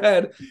 shaking her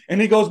head. And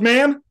he goes,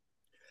 ma'am,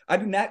 I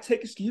do not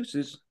take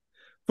excuses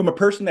from a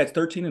person that's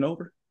 13 and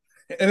over.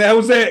 And that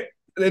was it.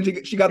 And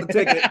then she got the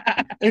ticket.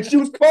 And she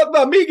was caught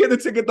about me getting the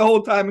ticket the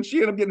whole time. And she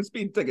ended up getting a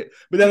speeding ticket.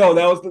 But then,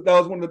 that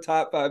was one of the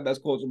top 5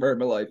 best quotes I've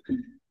heard in my life.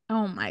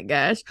 Oh my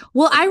gosh.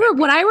 Well,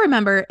 what I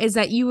remember is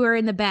that you were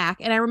in the back,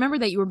 and I remember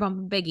that you were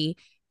bumping Biggie,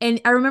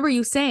 and I remember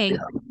you saying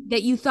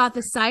that you thought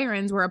the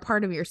sirens were a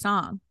part of your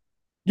song.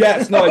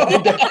 Yes, no, I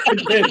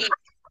did.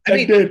 I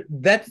mean,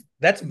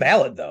 that's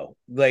valid though.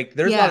 Like,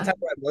 there's a lot of times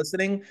where I'm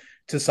listening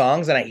to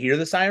songs and I hear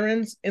the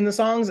sirens in the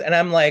songs, and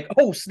I'm like,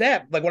 oh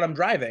snap! Like when I'm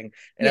driving,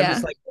 and I'm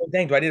just like, oh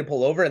dang, do I need to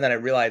pull over? And then I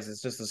realize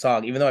it's just a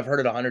song, even though I've heard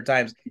it 100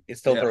 times, it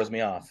still throws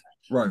me off.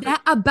 Right.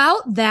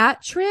 About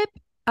that trip,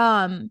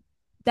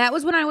 that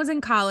was when I was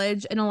in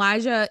college, and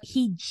Elijah,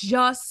 he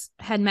just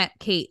had met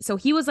Kate. So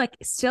he was like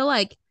still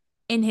like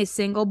in his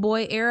single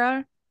boy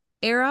era.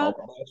 Oh,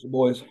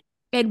 boys.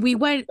 And we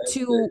went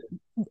to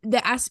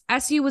the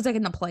SU was like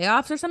in the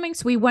playoffs or something.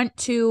 So we went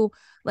to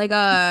like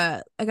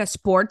a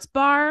sports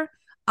bar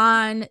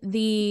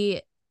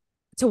to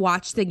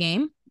watch the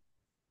game.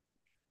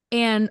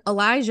 And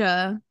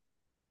Elijah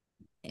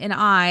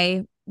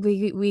and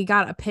we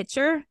got a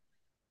pitcher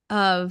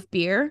of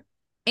beer,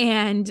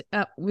 and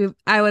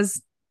I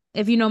was,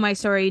 if you know my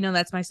story, you know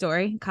that's my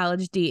story,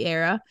 college D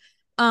era,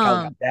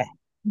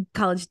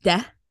 college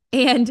death.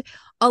 And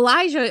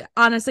Elijah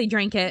honestly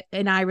drank it,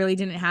 and I really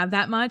didn't have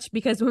that much,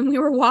 because when we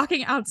were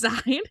walking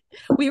outside,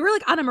 we were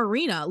like on a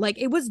marina, like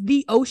it was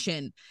the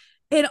ocean,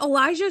 and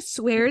Elijah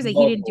swears that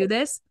he didn't do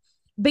this,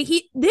 but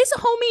this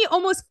homie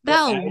almost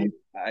fell.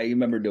 I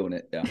remember doing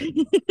it. Yeah.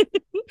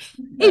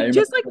 It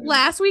just like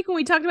last week when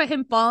we talked about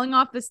him falling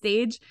off the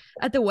stage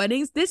at the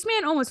weddings, this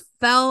man almost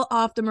fell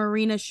off the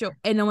marina shore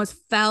and almost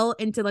fell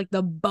into like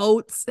the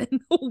boats and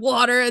the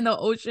water and the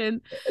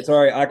ocean. It's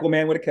all right.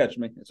 Aquaman would have catch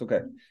me. It's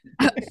okay.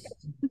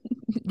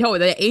 No,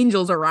 the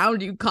angels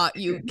around you caught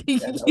you.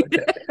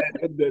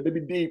 They'd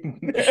be deep.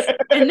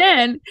 and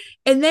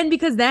then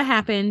because that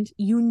happened,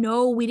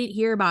 we didn't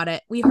hear about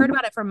it. We heard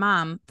about it from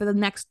mom for the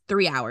next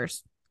 3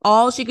 hours.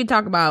 All she could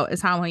talk about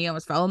is how he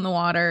almost fell in the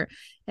water,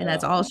 and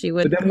that's all she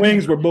would. But them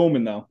wings were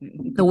booming, though.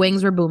 The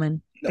wings were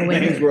booming. The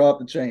wings were off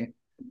the chain.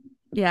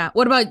 Yeah.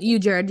 What about you,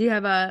 Jared? Do you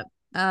have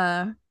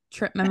a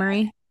trip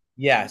memory?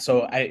 Yeah.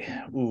 So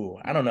I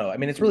don't know. I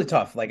mean, it's really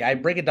tough. Like, I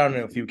break it down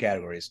into a few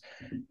categories.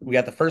 We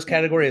got the first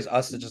category is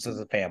us just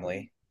as a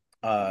family.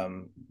 I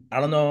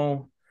don't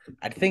know.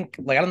 I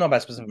don't know about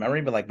a specific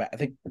memory, but like, I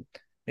think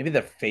maybe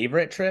the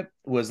favorite trip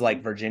was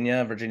like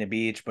Virginia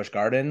Beach, Busch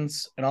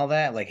Gardens, and all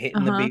that. Like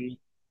hitting the beach.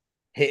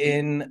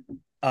 Hitting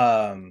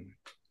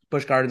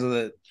Busch Gardens is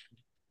a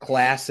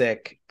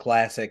classic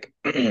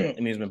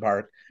amusement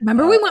park.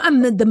 Remember we went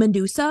on the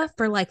Medusa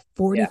for like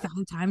 45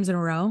 times in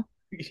a row?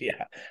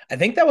 Yeah. I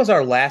think that was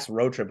our last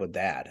road trip with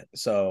Dad.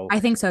 So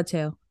I think so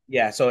too.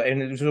 Yeah. So,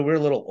 and we were a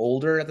little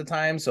older at the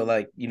time. So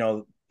like, it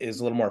was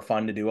a little more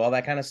fun to do all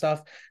that kind of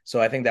stuff.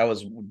 So I think that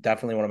was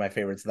definitely one of my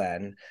favorites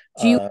then.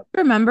 Do you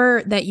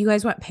remember that you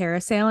guys went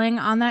parasailing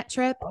on that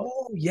trip?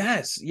 Oh,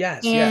 yes.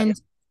 And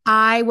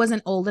I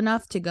wasn't old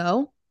enough to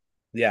go.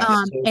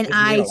 Yeah. And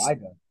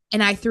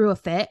I threw a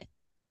fit.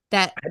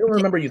 That I don't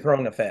remember you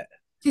throwing a fit.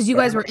 Because you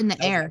guys were in the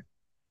air.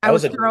 I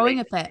was throwing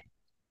a fit.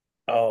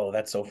 Oh,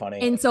 that's so funny.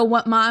 And so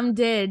what mom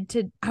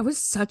did I was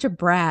such a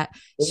brat.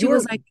 She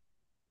was like,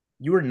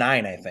 you were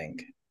 9, I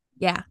think.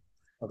 Yeah.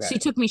 Okay. She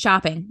took me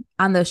shopping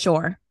on the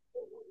shore.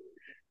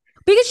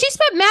 Because she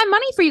spent mad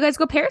money for you guys to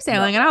go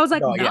parasailing. And I was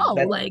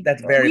like,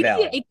 that's very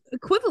valid.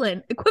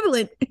 Equivalent.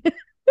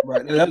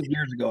 Right. That was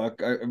years ago.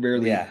 I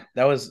barely. Yeah,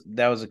 that was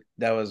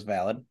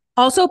valid.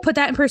 Also, put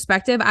that in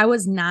perspective. I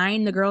was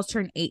 9. The girls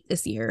turned 8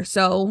 this year.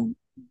 So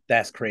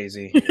that's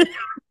crazy.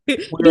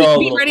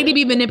 Be ready to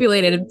be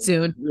manipulated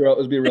soon.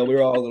 Let's be real. We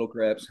were all little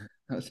craps.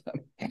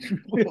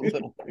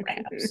 Little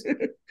craps.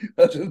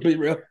 Let's just be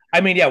real. I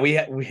mean, yeah, we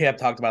have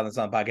talked about this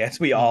on podcasts.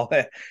 We all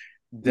had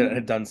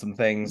done some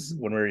things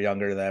when we were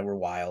younger that were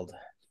wild.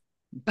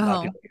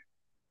 Oh,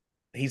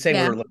 he's saying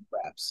we were little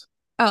craps.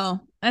 Oh,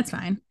 that's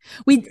fine.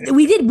 We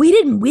did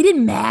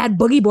mad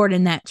boogie board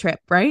in that trip,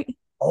 right?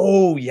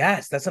 Oh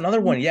yes, that's another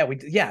one. Yeah,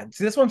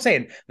 See, that's what I'm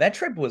saying. That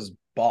trip was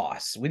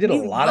boss. We did a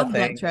lot of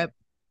things. That trip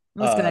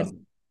was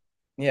good.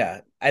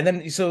 Yeah, and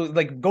then so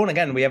like going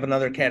again, we have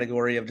another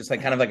category of just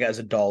like kind of like as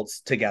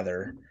adults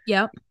together.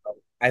 Yep.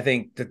 I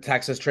think the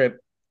Texas trip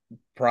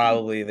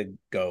probably the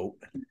GOAT.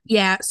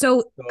 Yeah.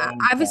 So So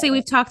obviously bad.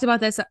 we've talked about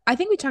this. I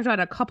think we talked about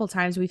it a couple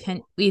times.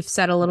 We've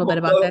said a little bit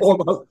about this.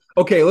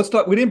 Okay, let's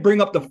talk. We didn't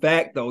bring up the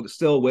fact though,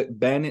 still what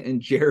Ben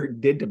and Jared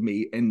did to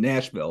me in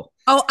Nashville.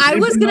 Oh, We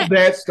didn't bring up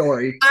that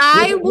story.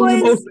 I One of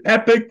the was most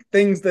epic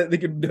things that they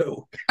could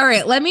do. all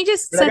right. Let me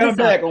just But I set got this him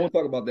back. up. I won't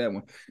talk about that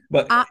one.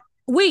 But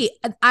Wait,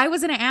 I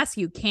was going to ask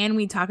you, can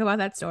we talk about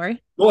that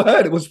story? go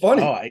ahead. It was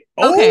funny.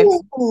 Okay.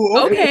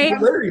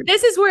 Okay.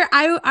 This is where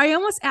I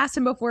almost asked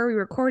him before we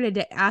recorded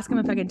to ask him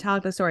if I could tell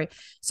the story.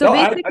 So No,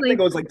 I basically, think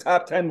it was like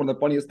top 10, one of the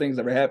funniest things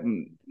ever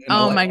happened.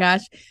 Oh my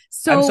gosh.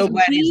 So I'm so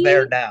glad he's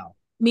there now.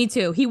 Me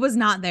too. He was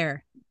not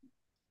there.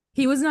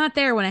 He was not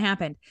there when it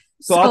happened.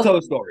 So I'll tell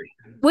the story.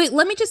 Wait,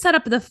 let me just set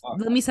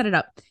it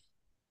up.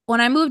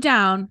 When I moved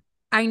down,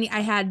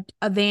 I had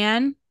a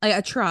van, like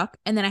a truck,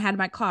 and then I had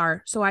my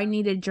car. So I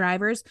needed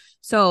drivers.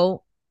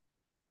 So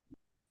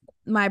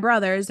my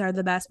brothers are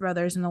the best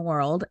brothers in the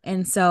world.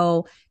 And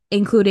so,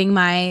 including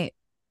my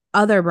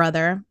other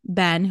brother,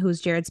 Ben, who's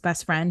Jared's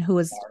best friend, who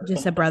was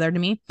just a brother to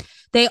me,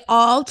 they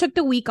all took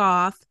the week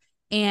off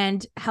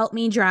and helped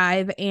me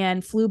drive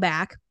and flew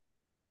back.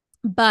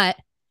 But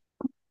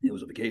it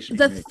was a vacation.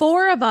 The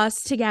four of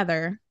us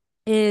together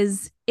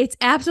it's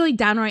absolutely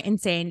downright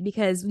insane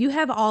because you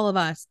have all of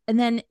us. And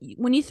then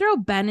when you throw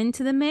Ben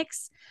into the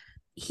mix,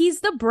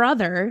 he's the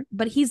brother,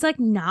 but he's like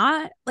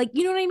not like,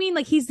 you know what I mean?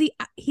 Like he's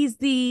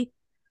the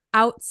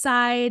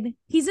outside.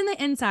 He's in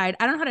the inside.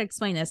 I don't know how to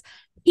explain this.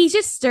 He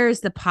just stirs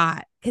the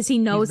pot because he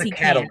knows he's the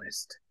he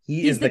catalyst. Can.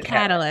 He's the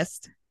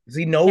catalyst.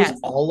 He knows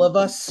all of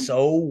us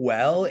so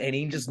well, and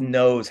he just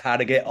knows how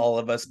to get all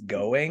of us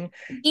going.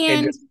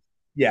 And just,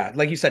 yeah,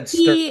 like you said,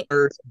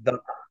 stirs the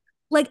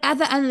like at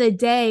the end of the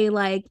day,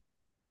 like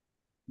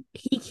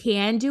he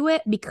can do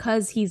it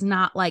because he's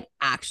not like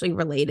actually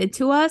related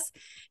to us.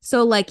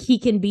 So like he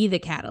can be the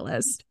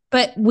catalyst.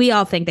 But we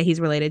all think that he's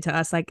related to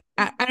us. Like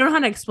I don't know how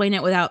to explain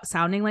it without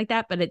sounding like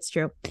that, but it's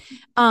true.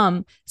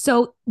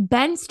 So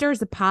Ben stirs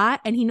the pot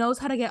and he knows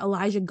how to get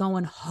Elijah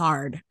going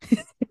hard.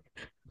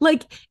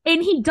 Like,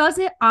 and he does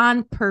it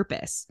on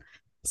purpose.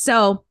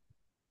 So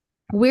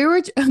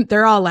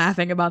they're all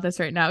laughing about this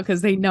right now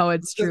because they know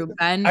it's true.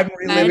 Ben, I'm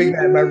reliving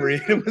that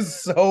memory. It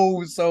was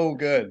so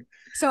good.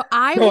 So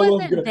I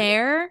wasn't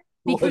there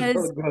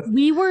because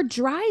we were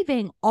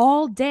driving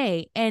all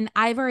day, and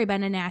I've already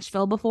been to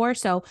Nashville before.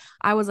 So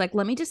I was like,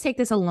 let me just take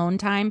this alone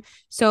time.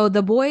 So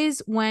the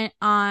boys went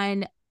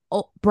on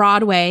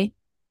Broadway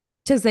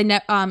because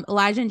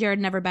Elijah and Jared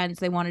never been,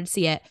 so they wanted to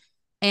see it.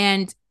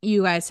 And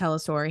you guys tell a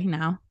story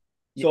now.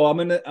 So I'm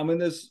in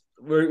this.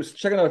 We're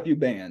checking out a few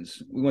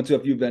bands. We went to a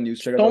few venues.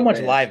 So much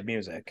live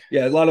music.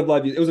 Yeah, a lot of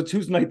live music. It was a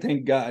Tuesday night,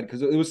 thank God,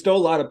 because it was still a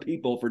lot of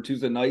people for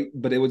Tuesday night,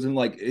 but it wasn't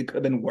like it could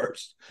have been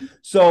worse.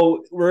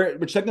 So we're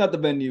checking out the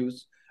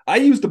venues. I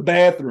used the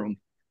bathroom,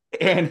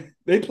 and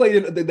they played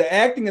it. The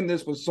acting in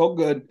this was so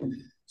good.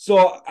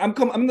 So I'm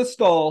in the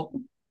stall,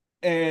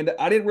 and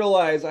I didn't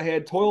realize I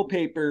had toilet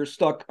paper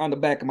stuck on the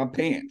back of my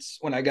pants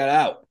when I got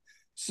out.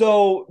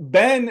 So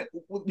Ben,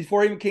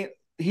 before I even came,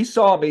 he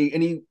saw me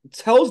and he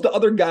tells the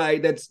other guy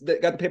that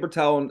got the paper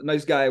towel, and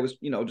nice guy was,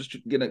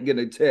 just getting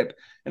a tip.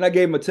 And I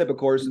gave him a tip, of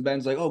course. And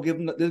Ben's like, oh, give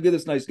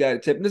this nice guy a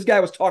tip. And this guy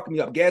was talking me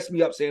up, gassing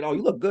me up, saying, oh,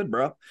 you look good,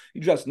 bro.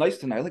 You dressed nice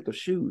tonight. I like those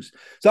shoes.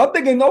 So I'm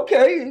thinking,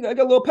 okay, I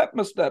got a little pep in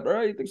my step. All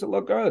right. He thinks I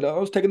look good. I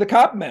was taking the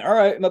compliment. All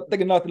right. Not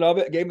thinking nothing of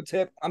it. I gave him a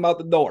tip. I'm out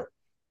the door.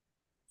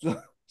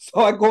 So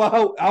I go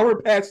out,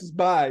 hour passes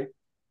by,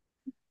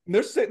 and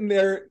they're sitting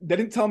there. They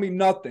didn't tell me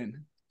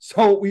nothing.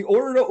 So we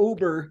ordered an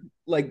Uber,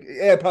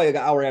 probably like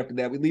an hour after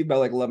that. We leave by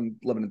like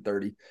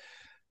 11:30.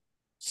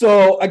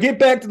 So I get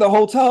back to the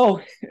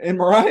hotel, and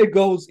Mariah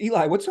goes,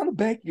 Eli, what's on the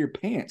back of your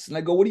pants? And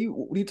I go, what are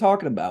you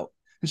talking about?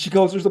 And she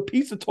goes, there's a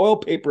piece of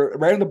toilet paper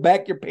right on the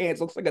back of your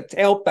pants. Looks like a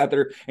tail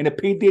feather in a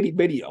P. Diddy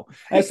video.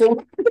 And I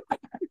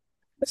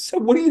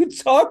said, what are you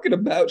talking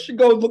about? She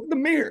goes, look in the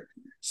mirror.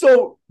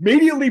 So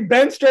immediately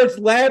Ben starts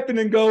laughing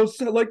and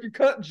goes, I like your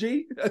cut,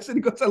 G. I said,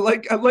 he goes, I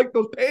like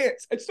those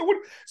pants. I said, what?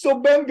 So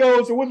Ben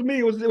goes, it wasn't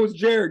me, it was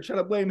Jared trying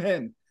to blame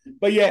him.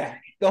 But yeah,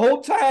 the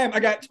whole time I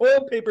got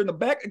toilet paper in the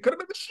back. It could have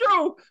been the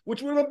shoe,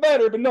 which would have been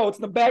better, but no, it's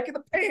in the back of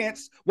the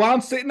pants while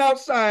I'm sitting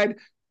outside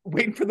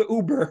waiting for the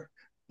Uber,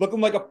 looking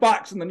like a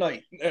fox in the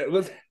night.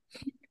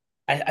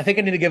 I think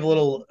I need to give a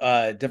little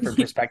different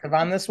perspective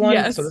on this one.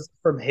 Yes. So this is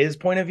from his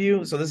point of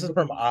view. So this is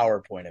from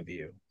our point of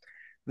view.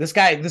 This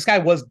guy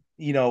was,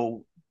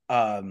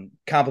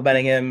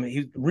 complimenting him.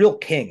 He's real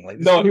king. Like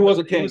no, he was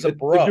a king. He was a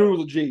bro. The dude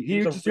was a G.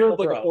 He deserved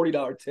like a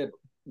 $40 tip.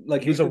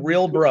 Like he was a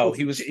real bro.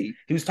 He was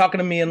talking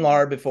to me and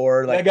Lar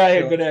before. Like that guy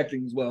had good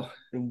acting as well.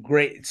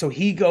 Great. So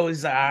he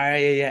goes,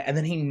 and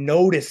then he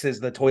notices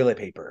the toilet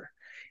paper,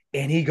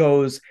 and he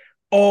goes,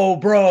 "Oh,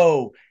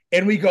 bro."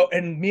 And we go,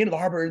 and me and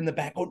Lar are in the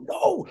back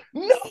go,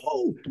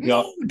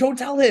 no, don't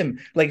tell him.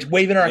 Like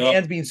waving our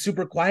hands, being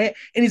super quiet.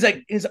 And he's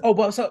like, oh,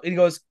 what's up? And he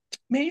goes,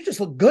 man, you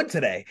just look good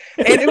today.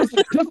 And it was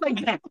just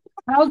like that.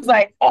 I was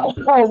like,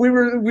 oh, we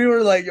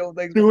were like, yo,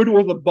 like, dude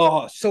was a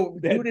boss. So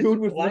that dude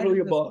was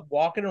literally a boss,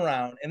 walking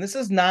around. And this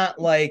is not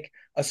like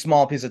a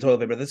small piece of toilet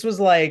paper. This was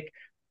like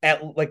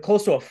at like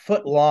close to a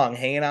foot long,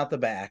 hanging out the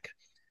back.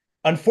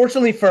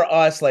 Unfortunately for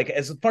us, like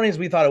as funny as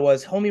we thought it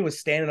was, homie was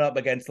standing up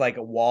against like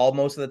a wall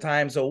most of the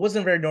time, so it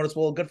wasn't very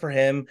noticeable. Good for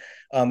him.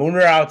 When we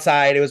were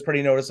outside, it was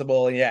pretty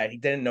noticeable, and yeah, he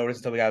didn't notice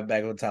until we got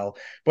back to the hotel.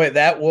 But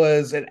that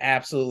was an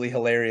absolutely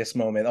hilarious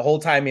moment. The whole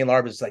time, me and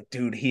Larb was just like,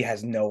 "Dude, he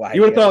has no idea."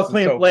 You would have thought I was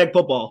playing flag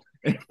football.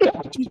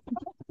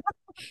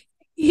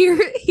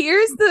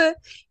 Here's the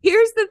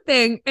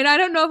thing, and I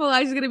don't know if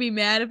Elijah's gonna be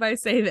mad if I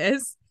say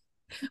this,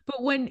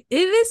 but when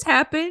this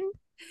happened,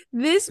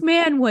 this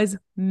man was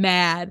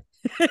mad.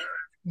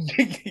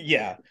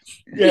 Yeah.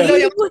 He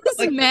was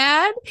like,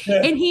 mad,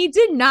 and he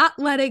did not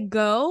let it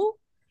go.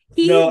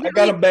 I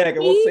got him back. I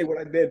won't say what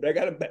I did, but I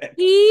got him back.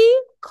 He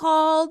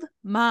called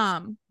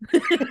mom.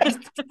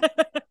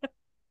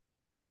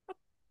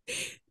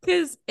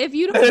 Because if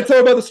you don't, I had to tell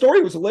her about the story.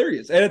 It was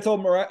hilarious. I had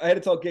to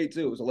tell Kate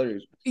too. It was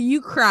hilarious.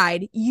 You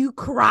cried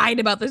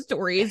about the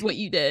story, is what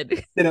you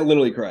did. Didn't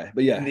literally cry,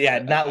 but yeah,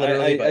 not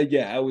literally.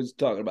 I was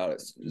talking about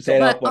it.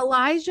 But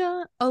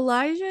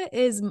Elijah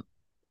is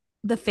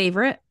the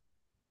favorite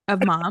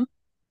of mom,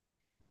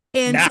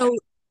 and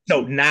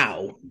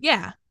now,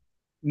 yeah,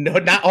 no,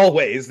 not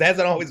always. That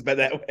hasn't always been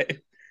that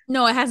way.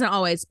 No, it hasn't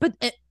always, but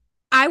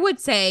I would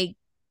say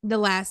the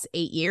last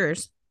 8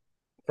 years,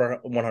 for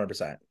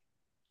 100%.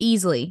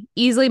 Easily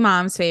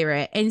mom's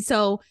favorite. And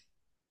so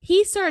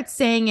he starts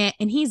saying it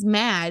and he's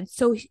mad.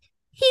 So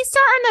he's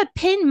starting to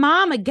pin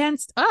mom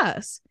against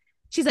us.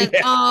 She's like,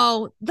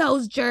 oh,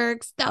 those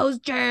jerks. And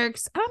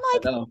I'm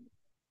like,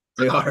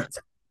 they are.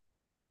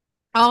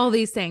 All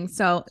these things.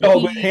 So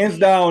but hands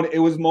down, it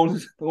was one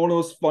of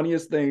those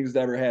funniest things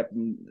that ever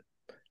happened.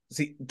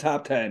 See,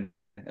 top 10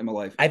 in my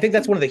life. I think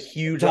that's one of the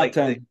huge, like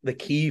the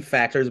key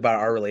factors about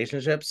our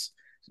relationships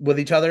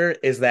with each other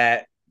is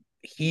that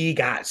he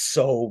got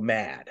so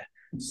mad,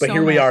 but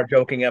here we are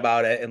joking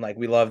about it, and like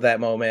we love that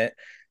moment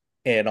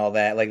and all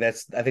that. Like I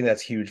think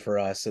that's huge for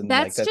us, and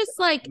that's just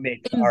like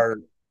makes our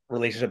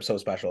relationship so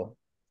special.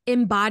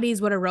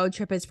 Embodies what a road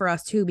trip is for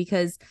us too,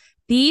 because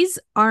these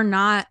are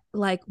not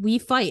like we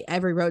fight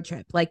every road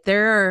trip. Like we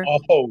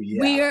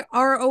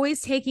are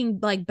always taking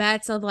like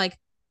bets of like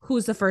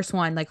who's the first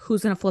one, like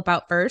who's gonna flip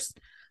out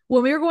first.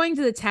 When we were going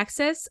to the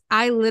Texas,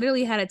 I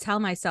literally had to tell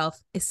myself,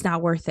 it's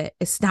not worth it.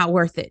 It's not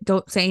worth it.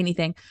 Don't say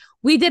anything.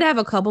 We did have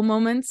a couple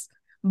moments,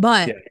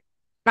 but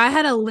I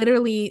had to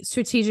literally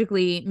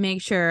strategically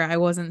make sure I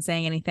wasn't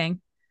saying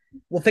anything.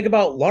 Well, think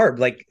about Larb,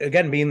 like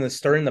again, being the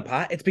stir in the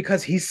pot. It's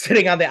because he's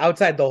sitting on the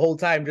outside the whole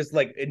time, just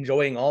like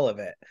enjoying all of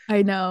it.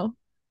 I know.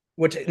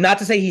 Which, not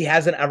to say he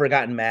hasn't ever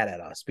gotten mad at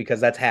us,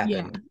 because that's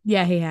happened.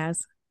 Yeah, he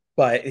has.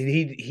 But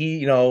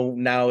he,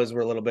 now as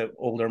we're a little bit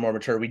older, more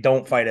mature, we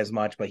don't fight as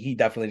much, but he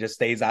definitely just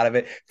stays out of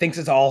it, thinks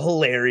it's all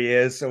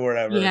hilarious or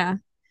whatever. Yeah.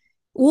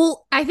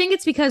 Well, I think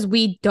it's because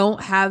we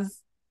don't have,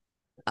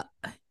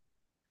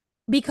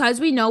 because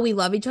we know we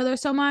love each other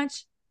so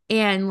much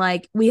and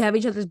like we have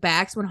each other's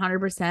backs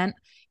 100%.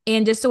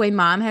 And just the way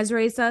mom has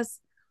raised us,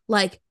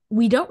 like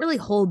we don't really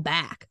hold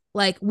back.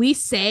 Like we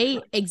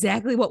say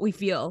exactly what we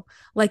feel.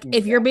 Like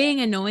if you're being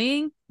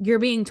annoying, you're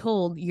being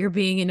told you're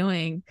being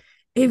annoying.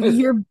 If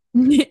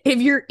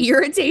you're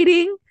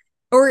irritating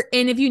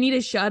and if you need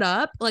to shut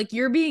up, like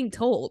you're being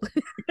told.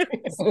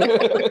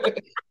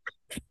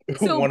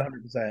 So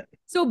 100%.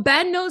 So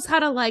Ben knows how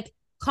to like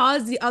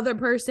cause the other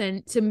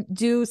person to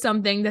do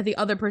something that the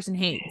other person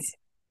hates.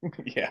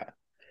 Yeah.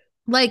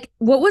 Like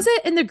what was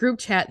it in the group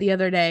chat the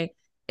other day?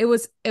 It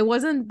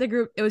wasn't the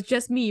group, it was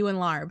just me, you and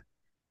Larb.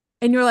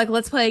 And you're like,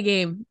 let's play a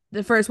game.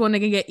 The first one that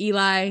can get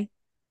Eli.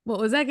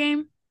 What was that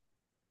game?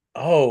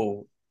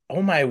 Oh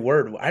my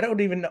word. I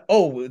don't even know.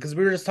 Oh, because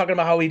we were just talking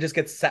about how he just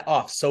gets set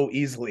off so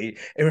easily.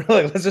 And we're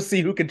like, let's just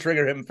see who can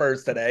trigger him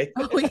first today.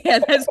 Oh yeah,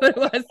 that's what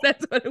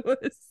it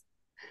was.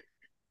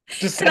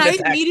 Just I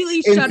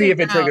immediately shut it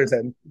down. It triggers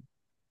him.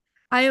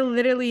 I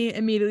literally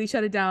immediately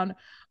shut it down.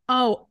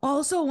 Oh,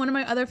 also one of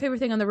my other favorite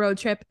thing on the road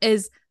trip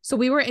is, so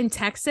we were in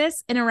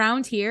Texas, and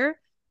around here,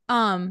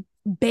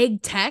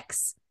 Big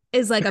Tex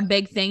is like a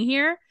big thing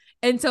here.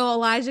 And so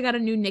Elijah got a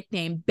new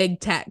nickname, Big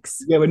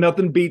Tex. Yeah, but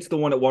nothing beats the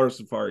one at Water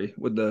Safari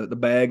with the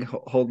bag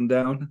holding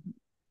down.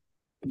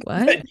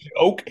 What? That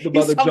joke?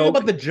 He's talking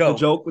about the joke.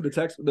 The joke with the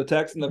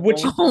text and the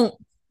which phone.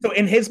 So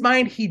in his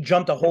mind, he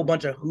jumped a whole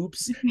bunch of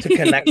hoops to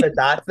connect the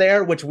dots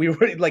there, which we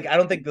were like, I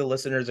don't think the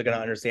listeners are going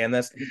to understand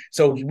this.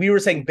 So we were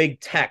saying Big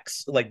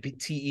Tex, like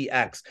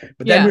Tex,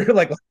 but then we were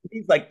like,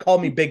 he's like, call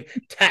me Big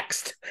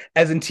Text,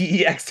 as in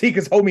Text,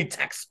 because homie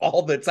texts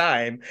all the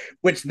time,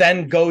 which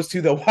then goes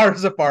to the Water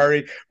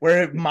Safari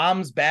where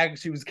mom's bag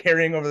she was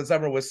carrying over the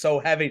summer was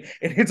so heavy.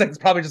 And it's like, it's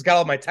probably just got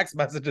all my text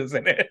messages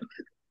in it.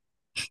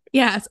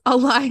 Yes,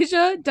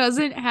 Elijah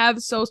doesn't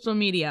have social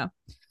media.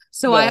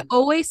 So I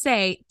always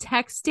say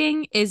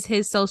texting is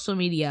his social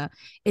media.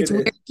 It's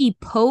where he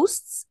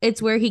posts.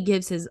 It's where he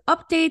gives his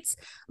updates.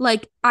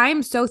 Like,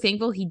 I'm so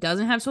thankful he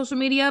doesn't have social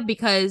media,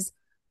 because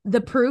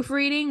the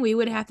proofreading we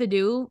would have to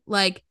do,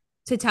 like,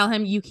 to tell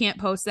him you can't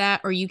post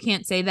that or you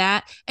can't say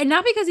that. And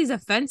not because he's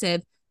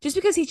offensive, just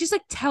because he just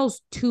like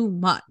tells too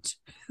much.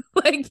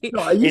 Like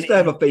No, I used to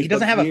have a Facebook. He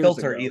doesn't have a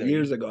filter ago, either.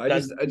 Years ago, I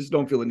just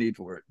don't feel the need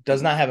for it.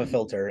 Does not have a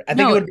filter. I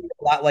think it would be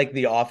a lot like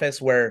The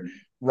Office, where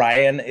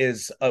Ryan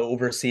is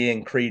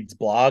overseeing Creed's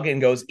blog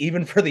and goes,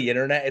 even for the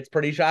internet, it's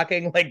pretty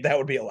shocking. Like that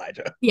would be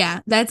Elijah. Yeah,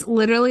 that's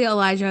literally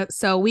Elijah.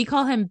 So we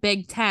call him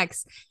Big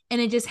Text,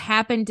 and it just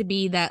happened to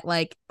be that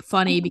like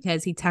funny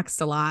because he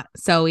texts a lot.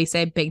 So we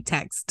say Big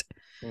Text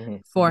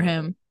for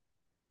him.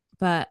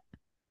 But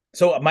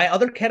so my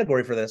other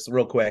category for this,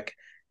 real quick,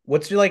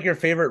 what's your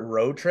favorite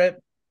road trip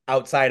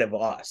outside of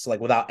us, like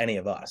without any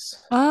of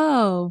us?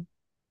 Oh,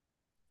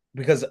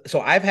 because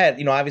so I've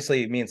had,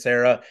 obviously me and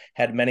Sarah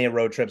had many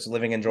road trips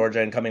living in Georgia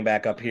and coming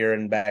back up here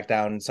and back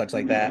down and such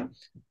like that.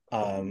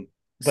 But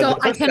so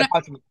I can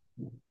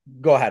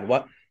go ahead.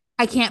 What?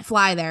 I can't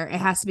fly there. It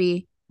has to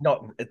be.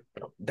 No,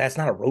 that's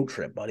not a road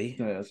trip, buddy.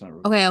 No, that's not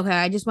road. Okay.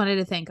 I just wanted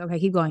to think. Okay,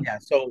 keep going. Yeah.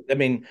 So I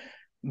mean,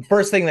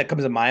 first thing that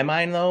comes to my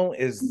mind though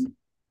is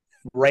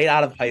right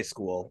out of high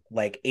school,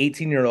 like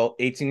 18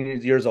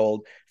 years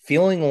old,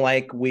 feeling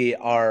like we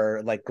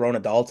are like grown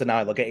adults, and now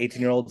I look at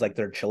 18-year-olds like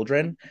they're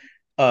children.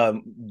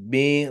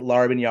 Me,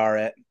 Larb, and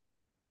Yaret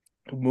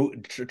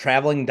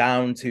traveling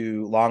down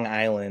to Long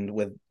Island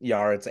with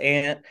Yaret's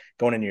aunt,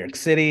 going to New York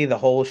City, the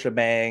whole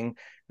shebang.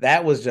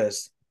 That was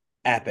just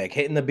epic.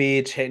 Hitting the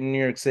beach, hitting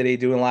New York City,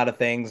 doing a lot of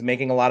things,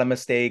 making a lot of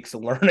mistakes,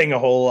 learning a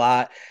whole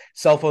lot.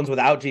 Cell phones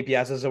without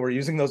GPSs, so we're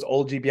using those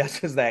old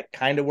GPSs that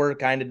kind of work,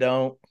 kind of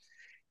don't.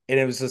 And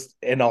it was just,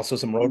 and also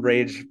some road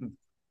rage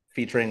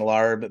featuring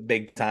Larb,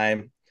 big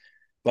time.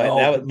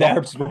 But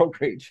that was road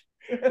rage.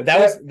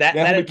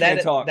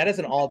 That is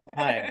an all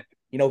time.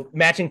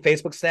 Matching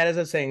Facebook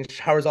statuses saying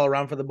showers all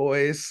around for the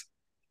boys.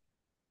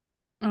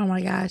 Oh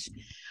my gosh.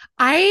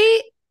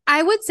 I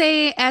would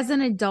say as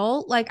an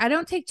adult, like I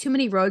don't take too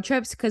many road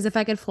trips because if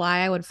I could fly,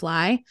 I would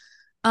fly.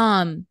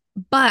 But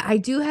I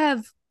do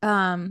have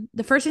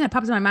the first thing that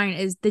pops in my mind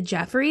is the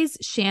Jeffries,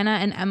 Shanna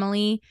and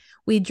Emily.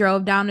 We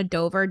drove down to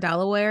Dover,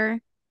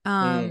 Delaware,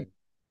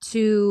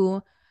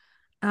 to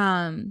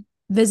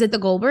visit the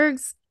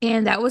Goldbergs,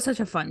 and that was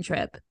such a fun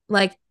trip.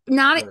 Like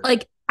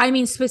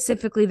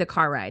specifically the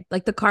car ride.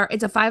 Like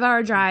it's a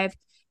 5-hour drive,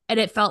 and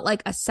it felt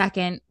like a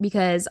second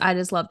because I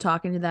just love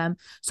talking to them.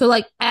 So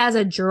like as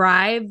a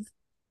drive,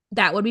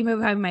 that would be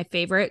probably my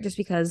favorite, just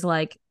because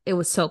like it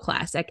was so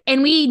classic,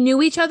 and we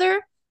knew each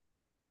other,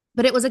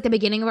 but it was like the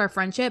beginning of our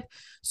friendship.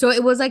 So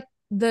it was like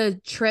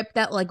the trip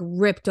that like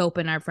ripped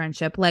open our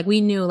friendship. Like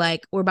we knew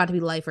like we're about to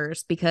be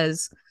lifers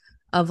because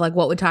of like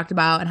what we talked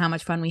about and how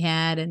much fun we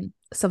had and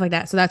stuff like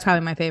that. So that's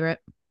probably my favorite.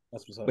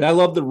 But I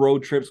love the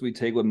road trips we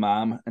take with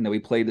mom, and then we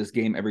play this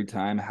game every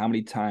time. How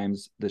many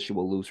times does she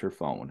will lose her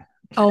phone?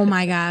 Oh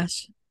my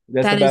gosh.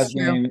 That's the best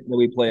game that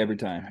we play every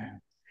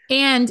time.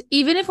 And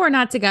even if we're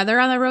not together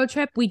on the road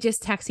trip, we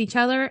just text each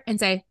other and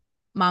say,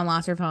 Mom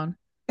lost her phone.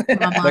 We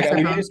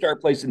need to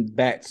start placing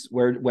bets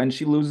when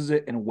she loses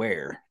it and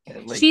where.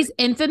 Like, she's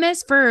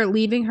infamous for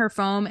leaving her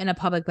phone in a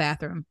public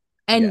bathroom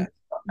and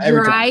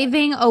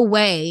driving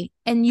away,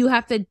 and you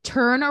have to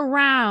turn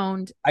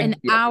around an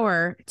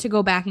hour to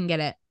go back and get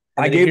it.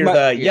 I gave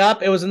her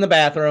it was in the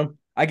bathroom.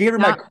 I gave her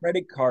my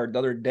credit card the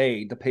other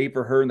day to pay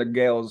for her and the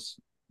gal's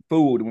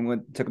food when we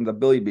took them to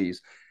Billy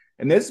B's.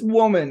 And this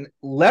woman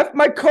left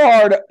my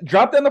card,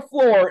 dropped it on the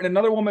floor, and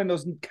another woman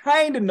was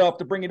kind enough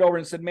to bring it over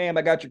and said, "Ma'am,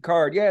 I got your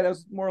card." Yeah, that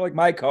was more like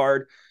my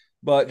card,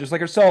 but just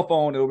like her cell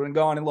phone, it would have been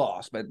gone and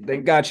lost. But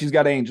thank God she's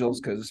got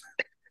angels, because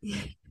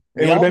it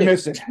would have been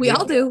missing. We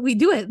all do. We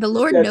do it. The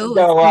Lord knows.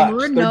 The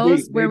Lord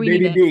knows where we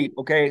need it. Deep,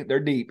 okay? They're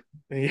deep.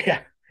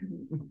 Yeah.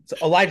 So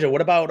Elijah,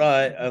 what about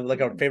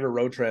like our favorite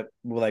road trip,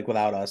 like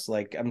without us?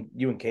 Like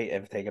you and Kate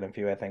have taken a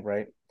few, I think,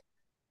 right?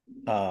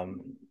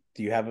 Do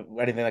you have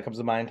anything that comes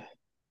to mind?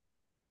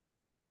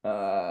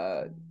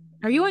 Are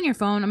you on your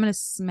phone? I'm gonna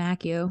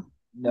smack you.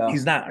 No,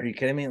 he's not. Are you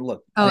kidding me?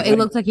 Look. Oh, it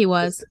looked like he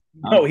was.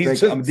 No, he's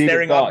just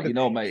staring off.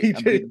 Mate. I'm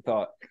deep in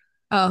thought.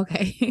 Oh,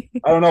 okay.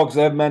 I don't know, because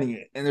I have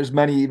many, and there's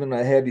many even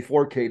I had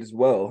before Kate as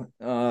well.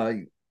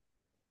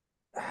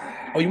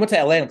 Oh, you went to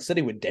Atlantic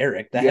City with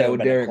Derek.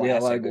 With Derek. We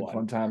had a lot of good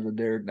fun times with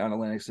Derek down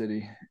Atlantic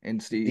City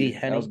and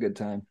Steve. That was a good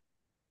time.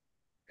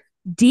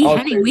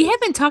 Henry. We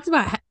haven't talked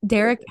about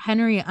Derek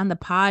Henry on the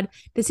pod.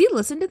 Does he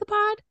listen to the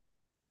pod?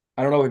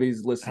 I don't know if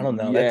he's listening. I don't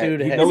know. That dude,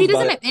 because he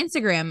doesn't have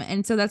Instagram,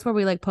 and so that's where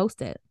we like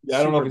post it. Yeah,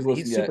 I don't know if he's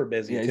listening. He's super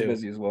busy. Yeah, he's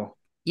busy as well.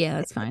 Yeah,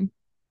 that's fine.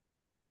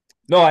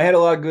 No, I had a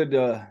lot of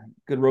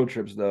good road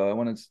trips though. I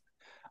want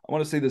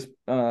to say this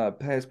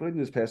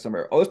past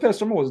summer. Oh, this past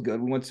summer was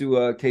good. We went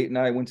to Kate and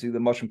I went to the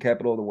mushroom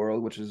capital of the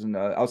world, which is in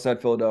outside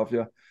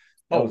Philadelphia.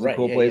 That was a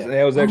cool place. And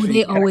it was actually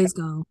they always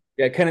go.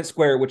 Yeah, Kennett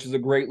Square, which is a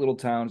great little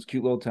town. It's a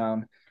cute little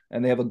town.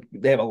 And they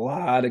have a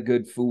lot of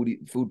good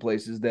food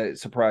places that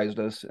surprised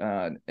us,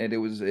 and it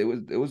was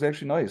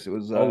actually nice. It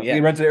was we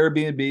rented an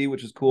Airbnb,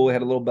 which is cool. It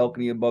had a little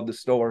balcony above the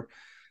store,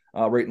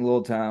 right in the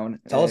little town.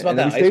 Tell us about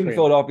that. We stayed in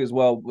Philadelphia as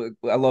well.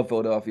 I love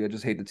Philadelphia. I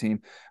just hate the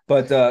team,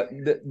 but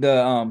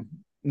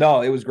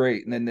no, it was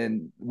great. And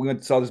then we went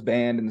and saw this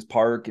band in this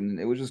park, and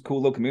it was just a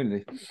cool little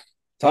community.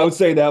 So I would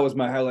say that was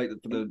my highlight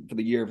for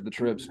the year for the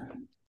trips.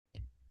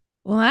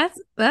 Well,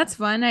 that's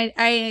fun.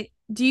 I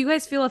do you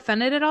guys feel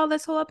offended at all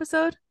this whole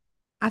episode?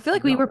 I feel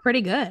like we were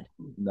pretty good.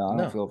 No, I don't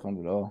No. feel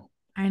offended at all.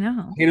 I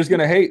know. Haters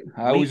gonna hate.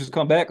 I always just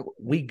come back.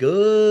 We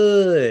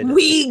good.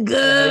 We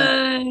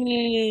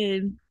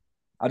good.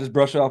 I just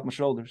brush it off my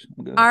shoulders.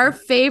 I'm good. Our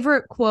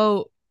favorite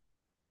quote,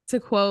 to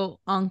quote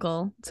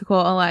Uncle, to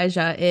quote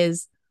Elijah,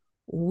 is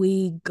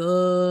 "We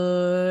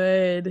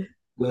good."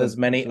 With as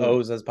many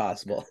O's as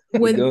possible.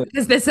 With good.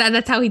 because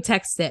that's how he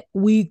texts it.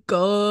 We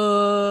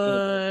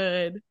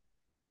good.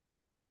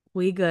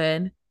 We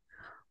good.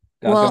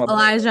 Guys, Well, got my-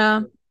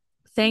 Elijah,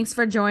 thanks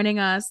for joining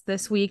us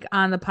this week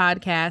on the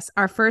podcast.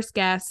 Our first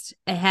guest,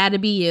 it had to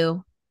be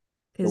you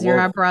because The you're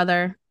our wolf.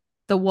 brother,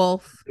 the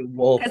wolf.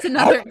 Wolf.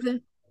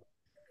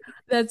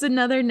 That's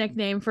another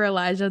nickname for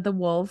Elijah, the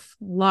wolf.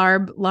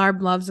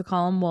 Larb loves to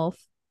call him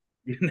Wolf.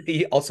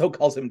 He also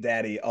calls him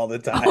daddy all the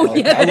time. Oh,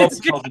 yeah, I love that's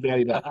when he calls me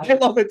daddy. Though. I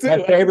love it too.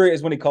 My favorite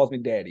is when he calls me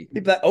daddy.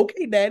 He's like,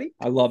 okay, daddy.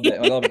 I love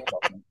that. I love it.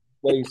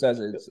 What he says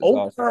is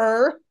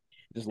awesome.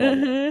 Just love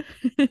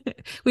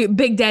it. Wait,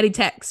 Big Daddy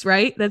Tex,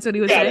 right? That's what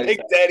he was Yeah, saying. Big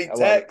Daddy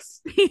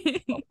Tex.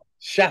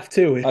 Chef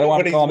too. I don't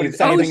want to call me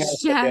anything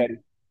else but Chef. daddy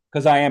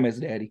because I am his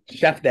daddy.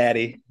 Chef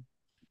Daddy.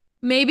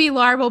 Maybe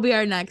Larb will be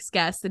our next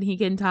guest and he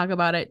can talk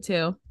about it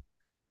too.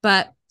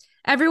 But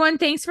everyone,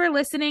 thanks for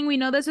listening. We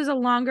know this was a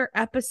longer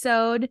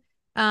episode.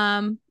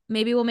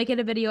 Maybe we'll make it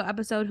a video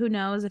episode. Who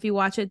knows if you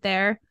watch it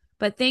there.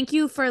 But thank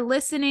you for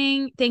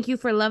listening. Thank you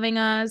for loving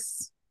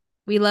us.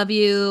 We love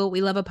you.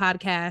 We love a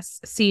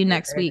podcast. See you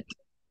next week.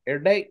 Air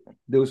date.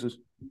 Deuces.